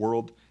of the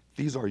world.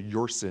 These are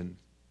your sins.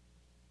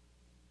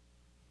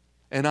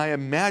 And I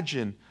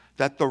imagine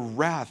that the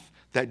wrath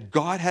that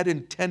God had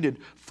intended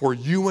for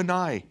you and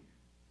I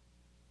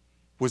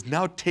was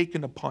now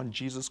taken upon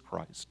Jesus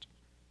Christ.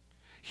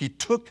 He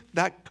took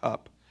that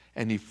cup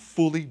and he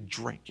fully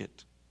drank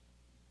it.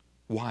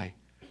 Why?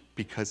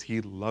 Because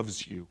he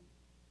loves you.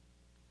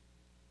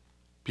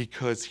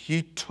 Because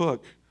he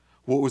took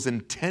what was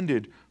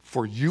intended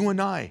for you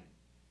and I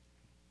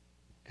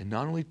and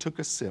not only took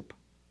a sip,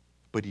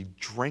 but he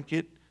drank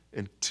it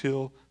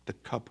until the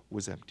cup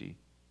was empty.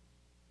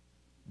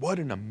 What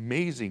an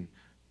amazing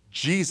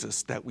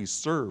Jesus that we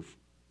serve.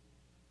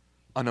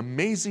 An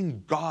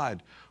amazing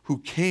God who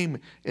came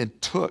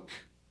and took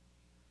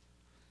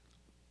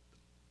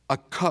a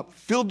cup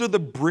filled to the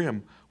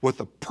brim with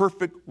the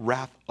perfect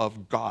wrath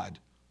of God.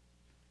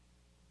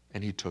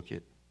 And he took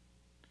it.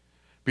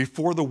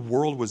 Before the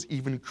world was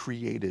even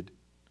created,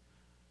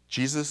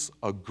 Jesus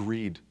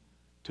agreed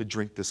to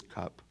drink this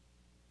cup,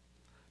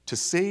 to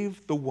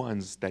save the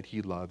ones that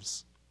he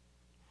loves.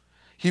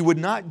 He would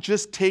not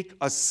just take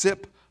a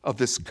sip of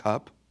this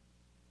cup,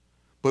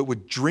 but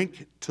would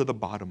drink to the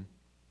bottom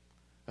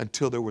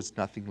until there was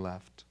nothing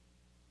left.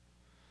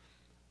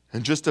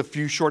 And just a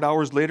few short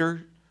hours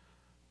later,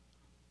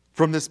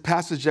 from this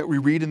passage that we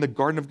read in the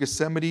Garden of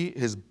Gethsemane,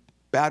 his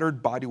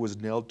battered body was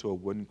nailed to a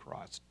wooden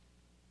cross.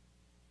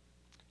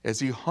 As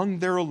he hung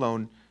there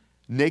alone,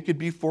 naked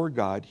before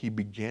God, he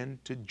began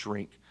to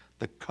drink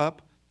the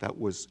cup that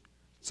was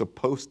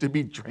supposed to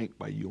be drank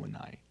by you and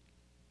I.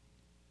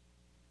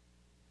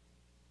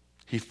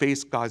 He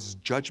faced God's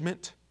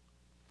judgment.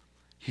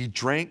 He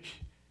drank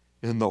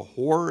in the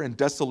horror and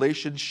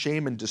desolation,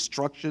 shame and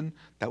destruction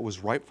that was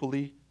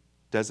rightfully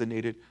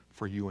designated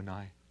for you and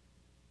I.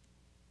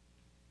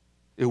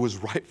 It was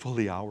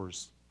rightfully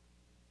ours.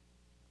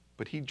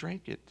 But he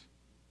drank it.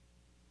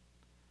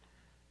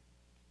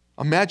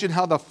 Imagine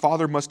how the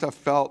Father must have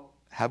felt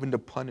having to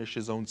punish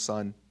his own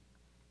Son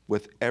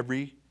with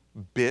every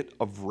bit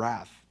of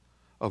wrath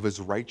of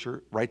his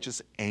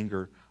righteous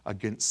anger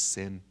against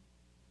sin.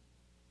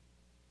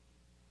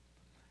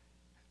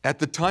 At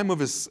the time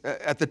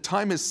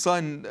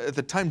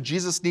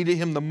Jesus needed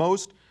him the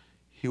most,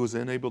 he was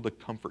unable to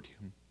comfort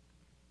him.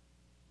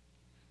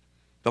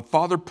 The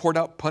Father poured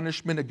out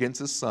punishment against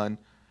his Son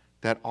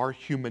that our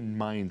human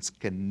minds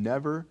can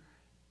never,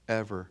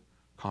 ever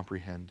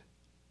comprehend.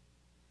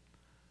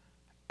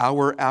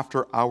 Hour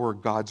after hour,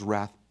 God's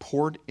wrath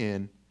poured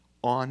in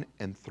on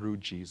and through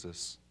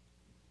Jesus.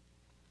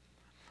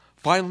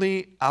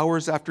 Finally,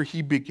 hours after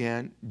he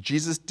began,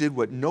 Jesus did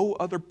what no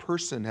other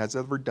person has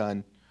ever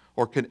done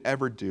or can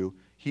ever do.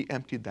 He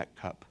emptied that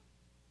cup,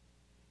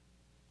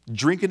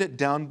 drinking it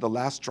down the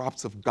last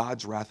drops of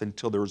God's wrath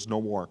until there was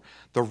no more.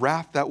 The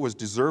wrath that was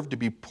deserved to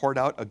be poured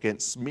out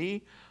against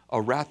me,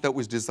 a wrath that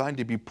was designed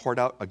to be poured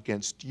out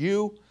against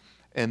you,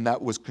 and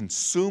that was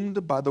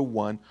consumed by the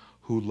one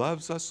who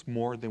loves us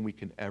more than we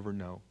can ever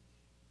know.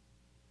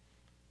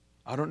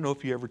 I don't know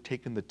if you've ever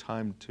taken the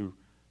time to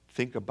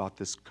think about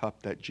this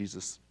cup that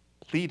Jesus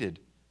pleaded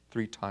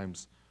 3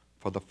 times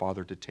for the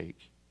Father to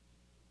take.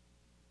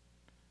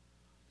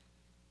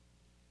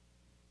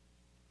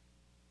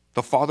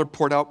 The Father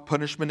poured out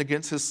punishment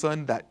against his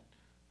Son that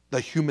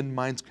the human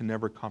minds can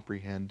never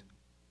comprehend.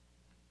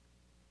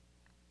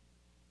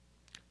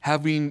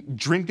 Having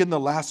drinking the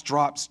last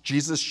drops,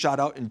 Jesus shot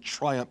out in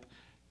triumph,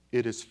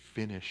 "It is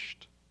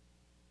finished."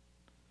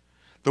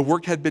 The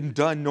work had been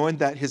done, knowing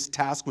that his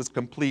task was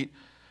complete.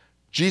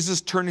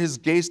 Jesus turned his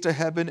gaze to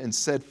heaven and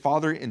said,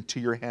 "Father,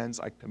 into your hands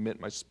I commit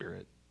my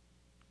spirit."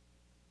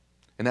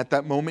 And at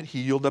that moment,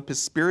 he yielded up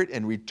his spirit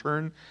and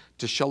returned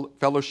to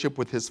fellowship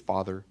with his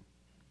Father.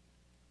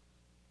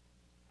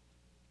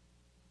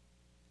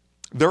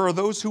 There are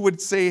those who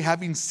would say,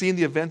 having seen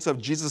the events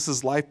of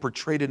Jesus' life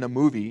portrayed in a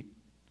movie,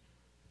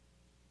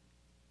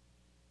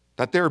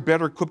 that they're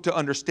better equipped to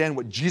understand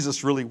what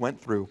Jesus really went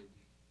through.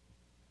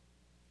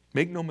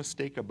 Make no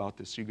mistake about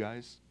this, you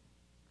guys.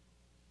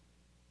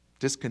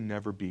 This can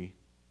never be.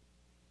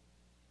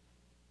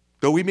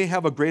 Though we may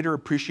have a greater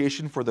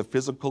appreciation for the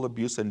physical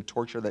abuse and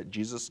torture that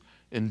Jesus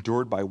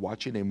endured by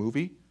watching a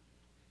movie,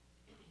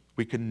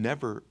 we can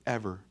never,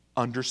 ever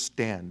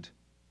understand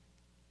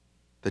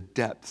the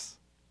depth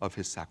of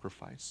his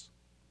sacrifice.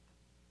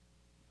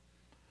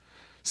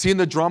 Seeing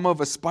the drama of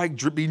a spike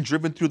being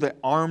driven through the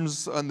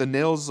arms and the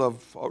nails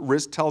of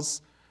wrist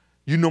tells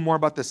you no more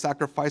about the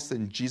sacrifice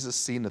than Jesus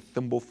seeing a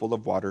thimble full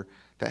of water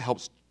that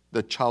helps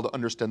the child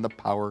understand the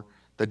power,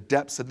 the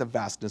depths and the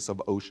vastness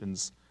of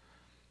oceans.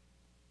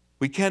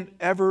 We can't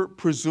ever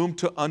presume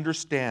to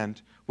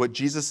understand what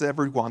Jesus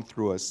ever gone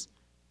through us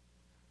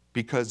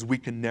because we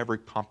can never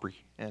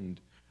comprehend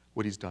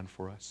what he's done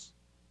for us.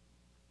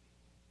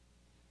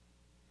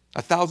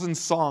 1,000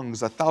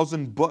 songs,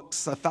 1,000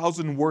 books,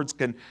 1,000 words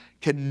can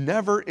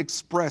never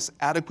express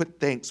adequate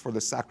thanks for the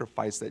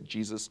sacrifice that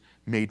Jesus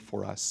made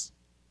for us.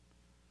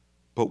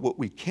 But what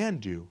we can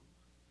do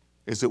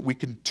is that we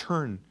can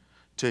turn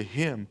to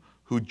him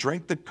who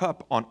drank the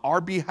cup on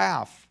our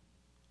behalf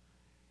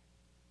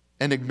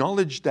and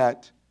acknowledge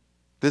that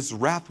this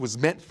wrath was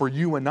meant for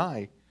you and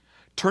I.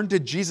 Turn to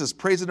Jesus,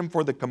 praising him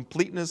for the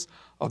completeness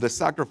of the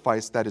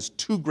sacrifice that is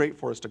too great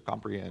for us to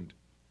comprehend.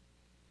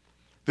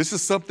 This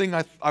is something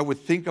I would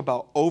think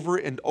about over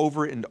and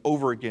over and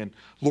over again.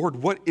 Lord,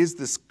 what is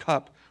this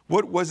cup?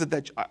 What was it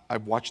that I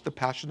watched the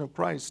Passion of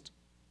Christ?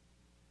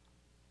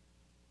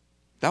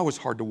 That was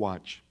hard to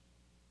watch.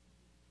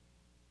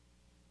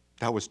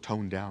 That was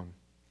toned down.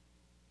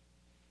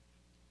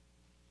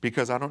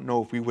 Because I don't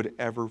know if we would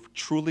ever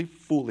truly,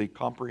 fully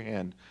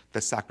comprehend the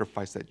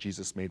sacrifice that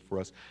Jesus made for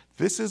us.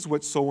 This is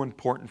what's so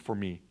important for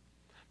me,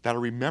 that I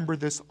remember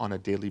this on a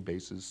daily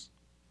basis.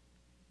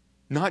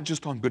 Not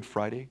just on Good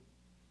Friday,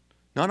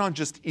 not on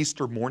just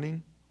Easter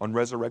morning, on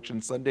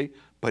Resurrection Sunday,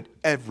 but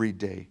every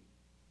day.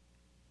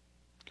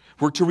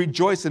 We're to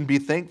rejoice and be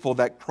thankful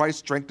that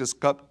Christ drank this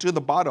cup to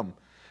the bottom.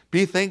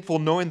 Be thankful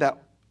knowing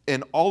that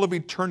in all of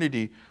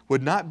eternity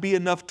would not be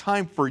enough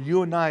time for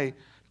you and I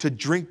to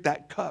drink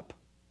that cup.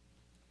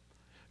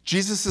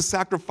 Jesus'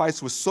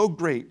 sacrifice was so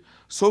great,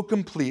 so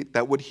complete,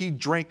 that what he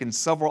drank in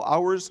several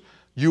hours,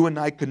 you and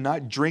I could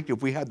not drink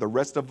if we had the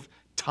rest of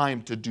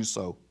time to do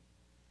so.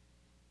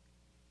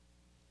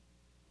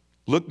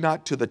 Look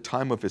not to the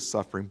time of his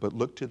suffering, but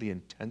look to the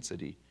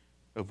intensity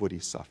of what he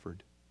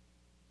suffered.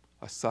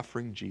 A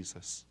suffering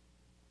Jesus.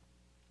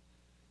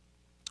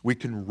 We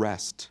can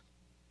rest.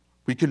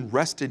 We can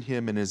rest in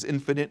him in his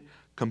infinite,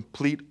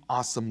 complete,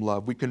 awesome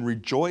love. We can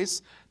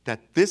rejoice that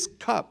this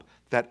cup,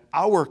 that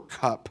our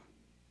cup,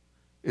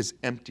 is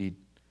emptied,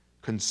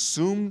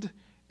 consumed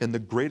in the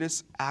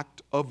greatest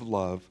act of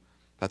love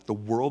that the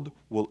world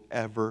will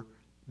ever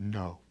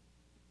know.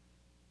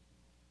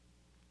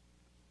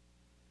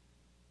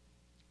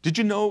 Did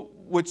you know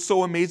what's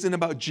so amazing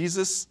about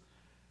Jesus?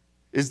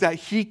 Is that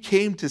he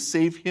came to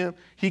save him.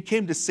 He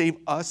came to save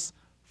us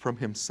from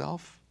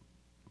himself.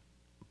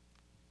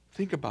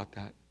 Think about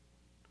that.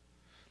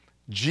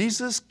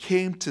 Jesus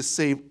came to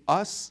save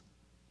us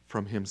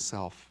from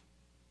himself.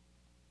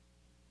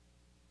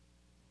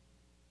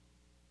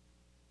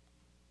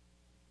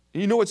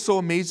 You know what's so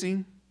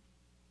amazing?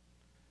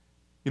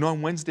 You know,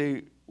 on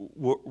Wednesday,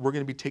 we're going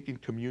to be taking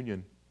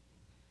communion.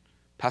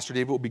 Pastor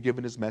David will be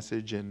giving his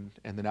message, and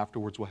then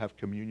afterwards we'll have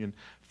communion.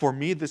 For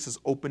me, this has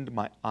opened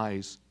my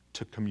eyes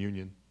to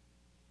communion.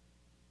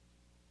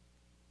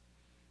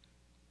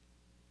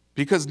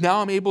 Because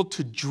now I'm able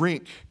to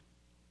drink.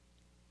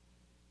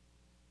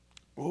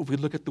 Well, if we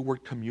look at the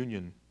word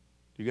communion,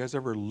 you guys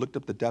ever looked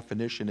up the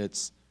definition?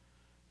 It's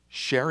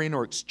sharing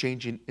or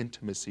exchanging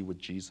intimacy with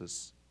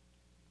Jesus.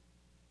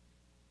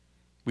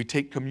 We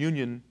take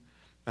communion,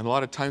 and a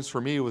lot of times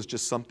for me it was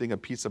just something, a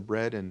piece of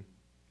bread and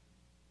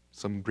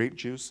some grape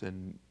juice,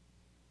 and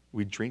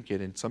we drink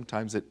it, and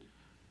sometimes it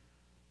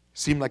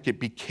seemed like it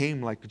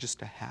became like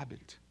just a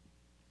habit.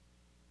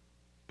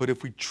 But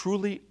if we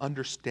truly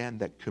understand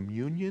that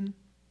communion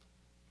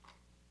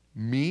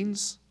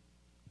means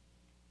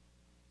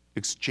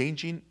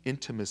exchanging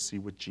intimacy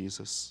with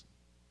Jesus.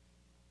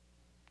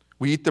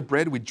 We eat the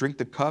bread, we drink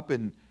the cup,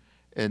 and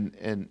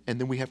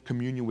then we have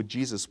communion with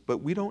Jesus. But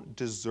we don't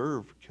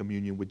deserve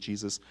communion with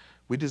Jesus.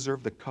 We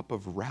deserve the cup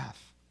of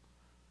wrath.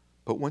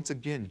 But once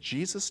again,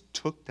 Jesus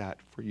took that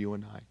for you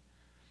and I.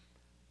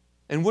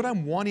 And what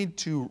I'm wanting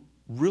to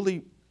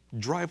really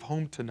drive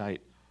home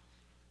tonight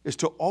is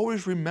to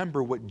always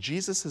remember what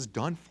Jesus has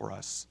done for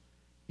us,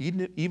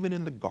 even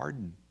in the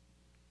garden.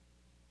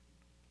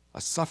 A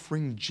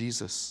suffering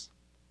Jesus.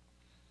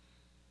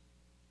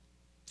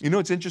 You know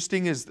what's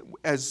interesting is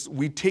as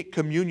we take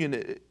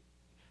communion,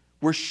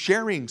 we're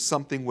sharing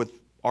something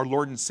with our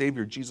Lord and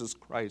Savior, Jesus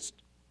Christ.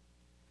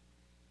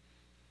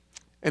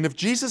 And if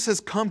Jesus has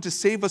come to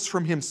save us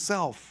from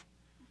himself,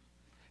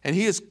 and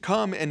he has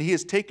come and he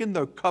has taken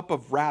the cup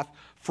of wrath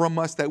from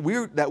us that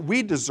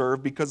we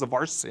deserve because of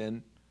our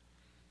sin,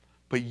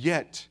 but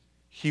yet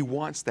he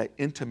wants that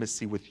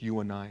intimacy with you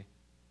and I.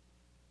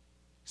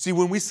 See,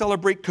 when we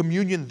celebrate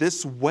communion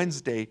this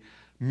Wednesday,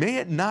 may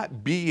it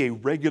not be a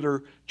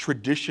regular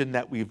tradition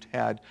that we've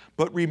had,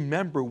 but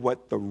remember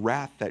what the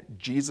wrath that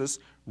Jesus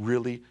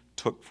really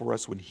took for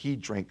us when he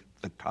drank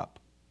the cup.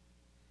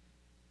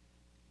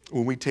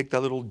 When we take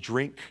that little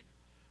drink,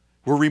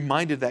 we're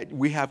reminded that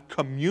we have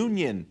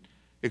communion,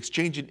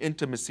 exchanging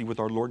intimacy with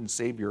our Lord and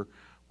Savior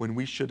when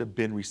we should have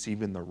been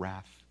receiving the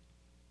wrath.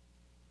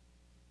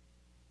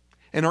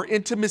 And our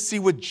intimacy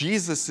with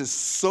Jesus is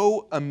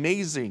so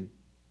amazing.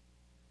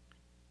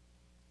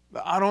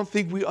 I don't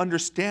think we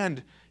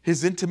understand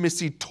his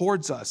intimacy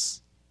towards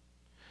us.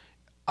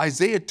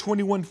 Isaiah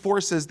 21:4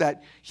 says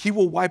that he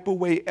will wipe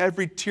away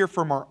every tear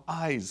from our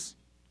eyes.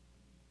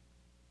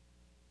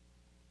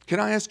 Can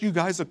I ask you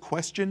guys a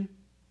question?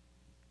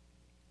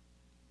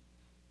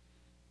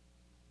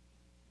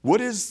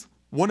 What is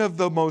one of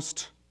the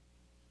most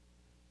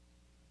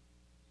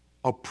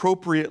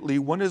appropriately,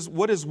 what is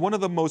one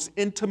of the most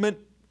intimate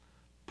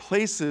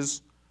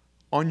places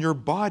on your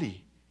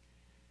body?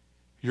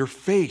 Your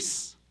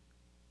face.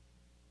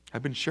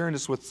 I've been sharing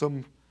this with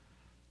some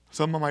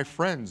of my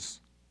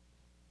friends.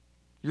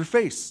 Your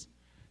face.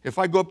 If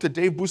I go up to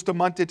Dave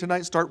Bustamante tonight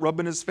and start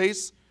rubbing his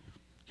face,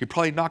 he'd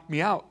probably knock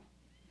me out.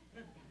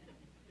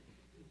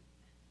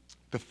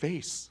 The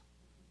face.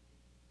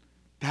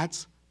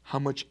 That's how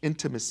much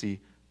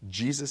intimacy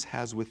Jesus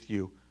has with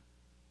you.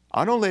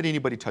 I don't let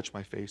anybody touch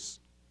my face.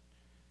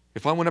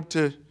 If I went up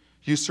to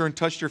you, sir, and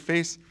touched your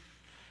face,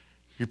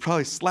 you'd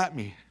probably slap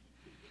me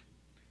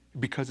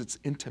because it's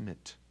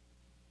intimate.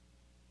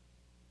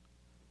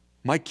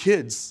 My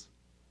kids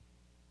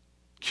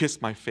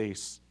kiss my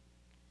face.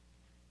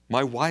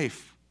 My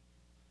wife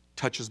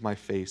touches my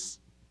face.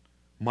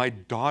 My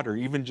daughter,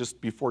 even just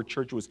before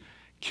church, was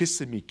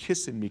kissing me,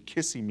 kissing me,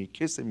 kissing me,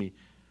 kissing me.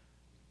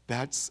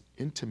 That's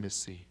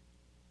intimacy.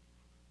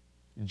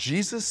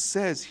 Jesus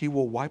says he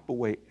will wipe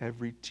away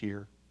every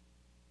tear.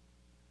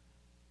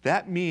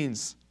 That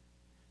means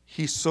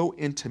he's so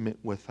intimate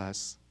with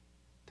us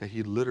that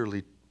he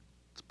literally,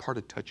 it's part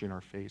of touching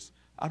our face.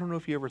 I don't know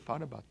if you ever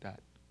thought about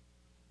that.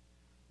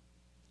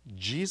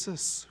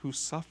 Jesus, who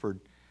suffered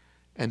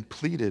and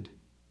pleaded,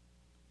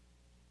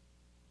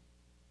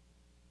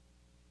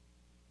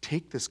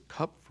 take this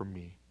cup from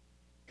me.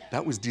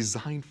 That was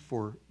designed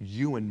for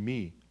you and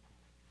me.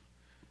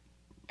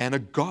 And a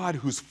God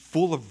who's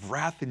full of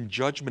wrath and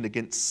judgment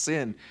against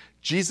sin,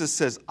 Jesus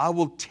says, I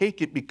will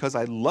take it because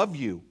I love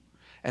you.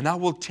 And I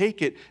will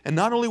take it. And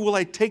not only will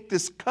I take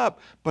this cup,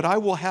 but I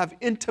will have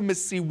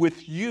intimacy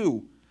with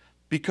you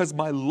because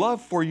my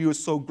love for you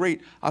is so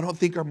great. I don't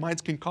think our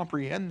minds can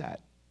comprehend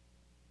that.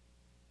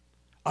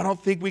 I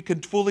don't think we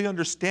can fully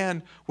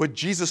understand what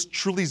Jesus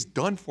truly has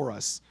done for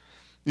us.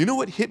 You know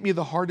what hit me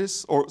the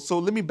hardest? So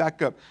let me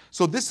back up.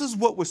 So this is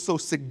what was so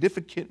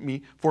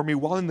significant for me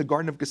while in the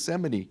Garden of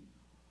Gethsemane.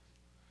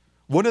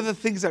 One of the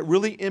things that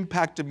really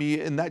impacted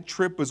me in that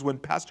trip was when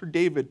Pastor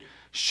David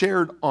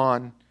shared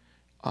on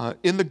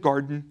in the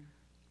garden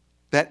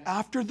that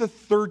after the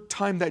third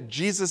time that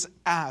Jesus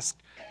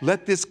asked,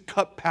 let this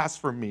cup pass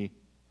from me,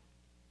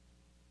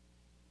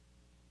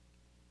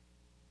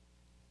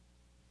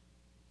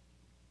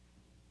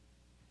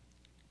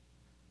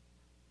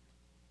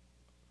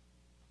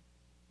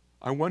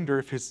 I wonder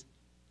if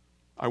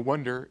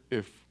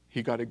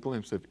he got a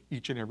glimpse of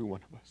each and every one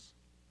of us.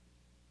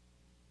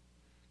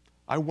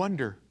 I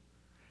wonder,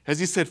 as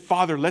he said,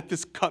 Father, let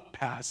this cup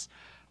pass,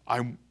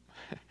 I'm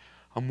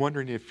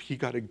wondering if he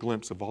got a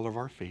glimpse of all of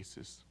our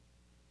faces.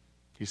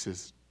 He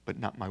says, but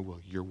not my will,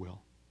 your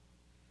will.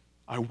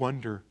 I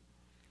wonder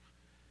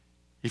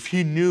if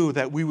he knew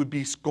that we would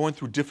be going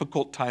through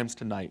difficult times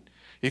tonight,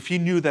 if he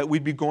knew that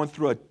we'd be going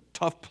through a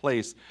tough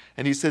place,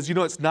 and he says,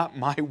 it's not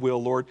my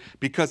will, Lord,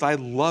 because I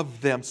love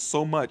them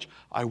so much.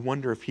 I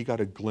wonder if he got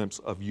a glimpse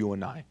of you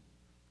and I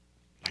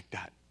like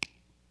that.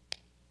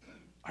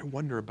 I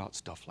wonder about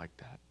stuff like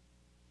that.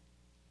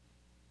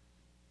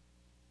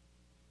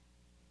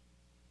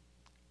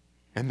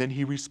 And then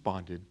he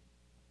responded,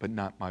 but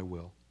not my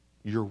will,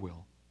 your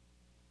will.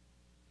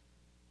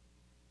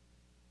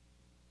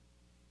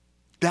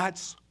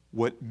 That's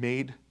what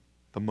made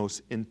the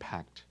most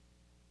impact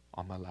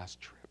on my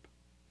last trip.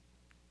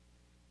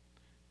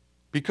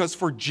 Because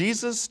for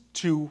Jesus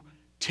to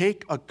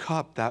take a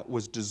cup that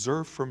was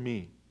deserved for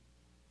me,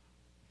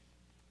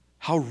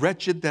 how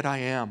wretched that I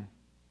am,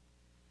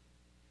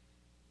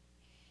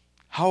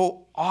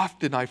 how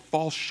often I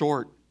fall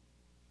short,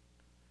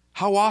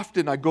 how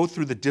often I go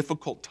through the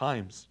difficult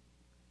times,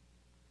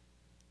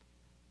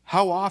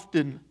 how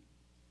often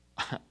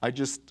I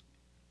just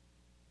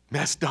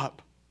messed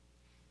up.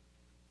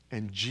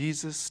 And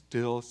Jesus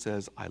still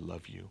says, I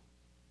love you.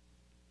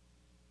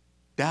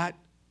 That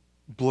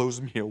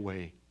blows me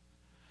away.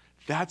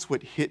 That's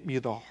what hit me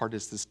the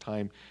hardest this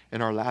time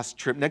in our last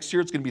trip. Next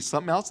year it's going to be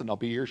something else, and I'll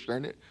be here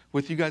sharing it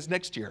with you guys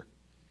next year.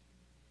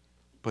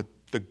 But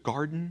the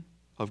Garden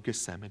of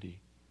Gethsemane,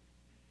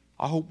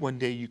 I hope one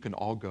day you can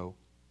all go,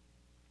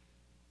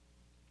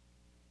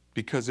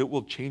 because it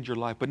will change your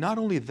life. But not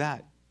only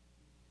that,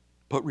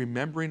 but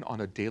remembering on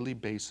a daily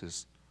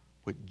basis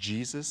what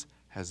Jesus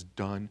has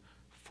done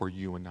for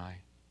you and I.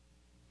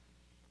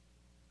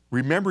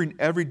 Remembering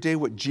every day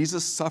what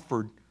Jesus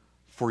suffered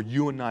for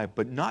you and I,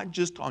 but not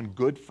just on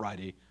Good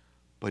Friday,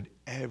 but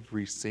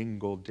every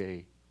single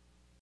day.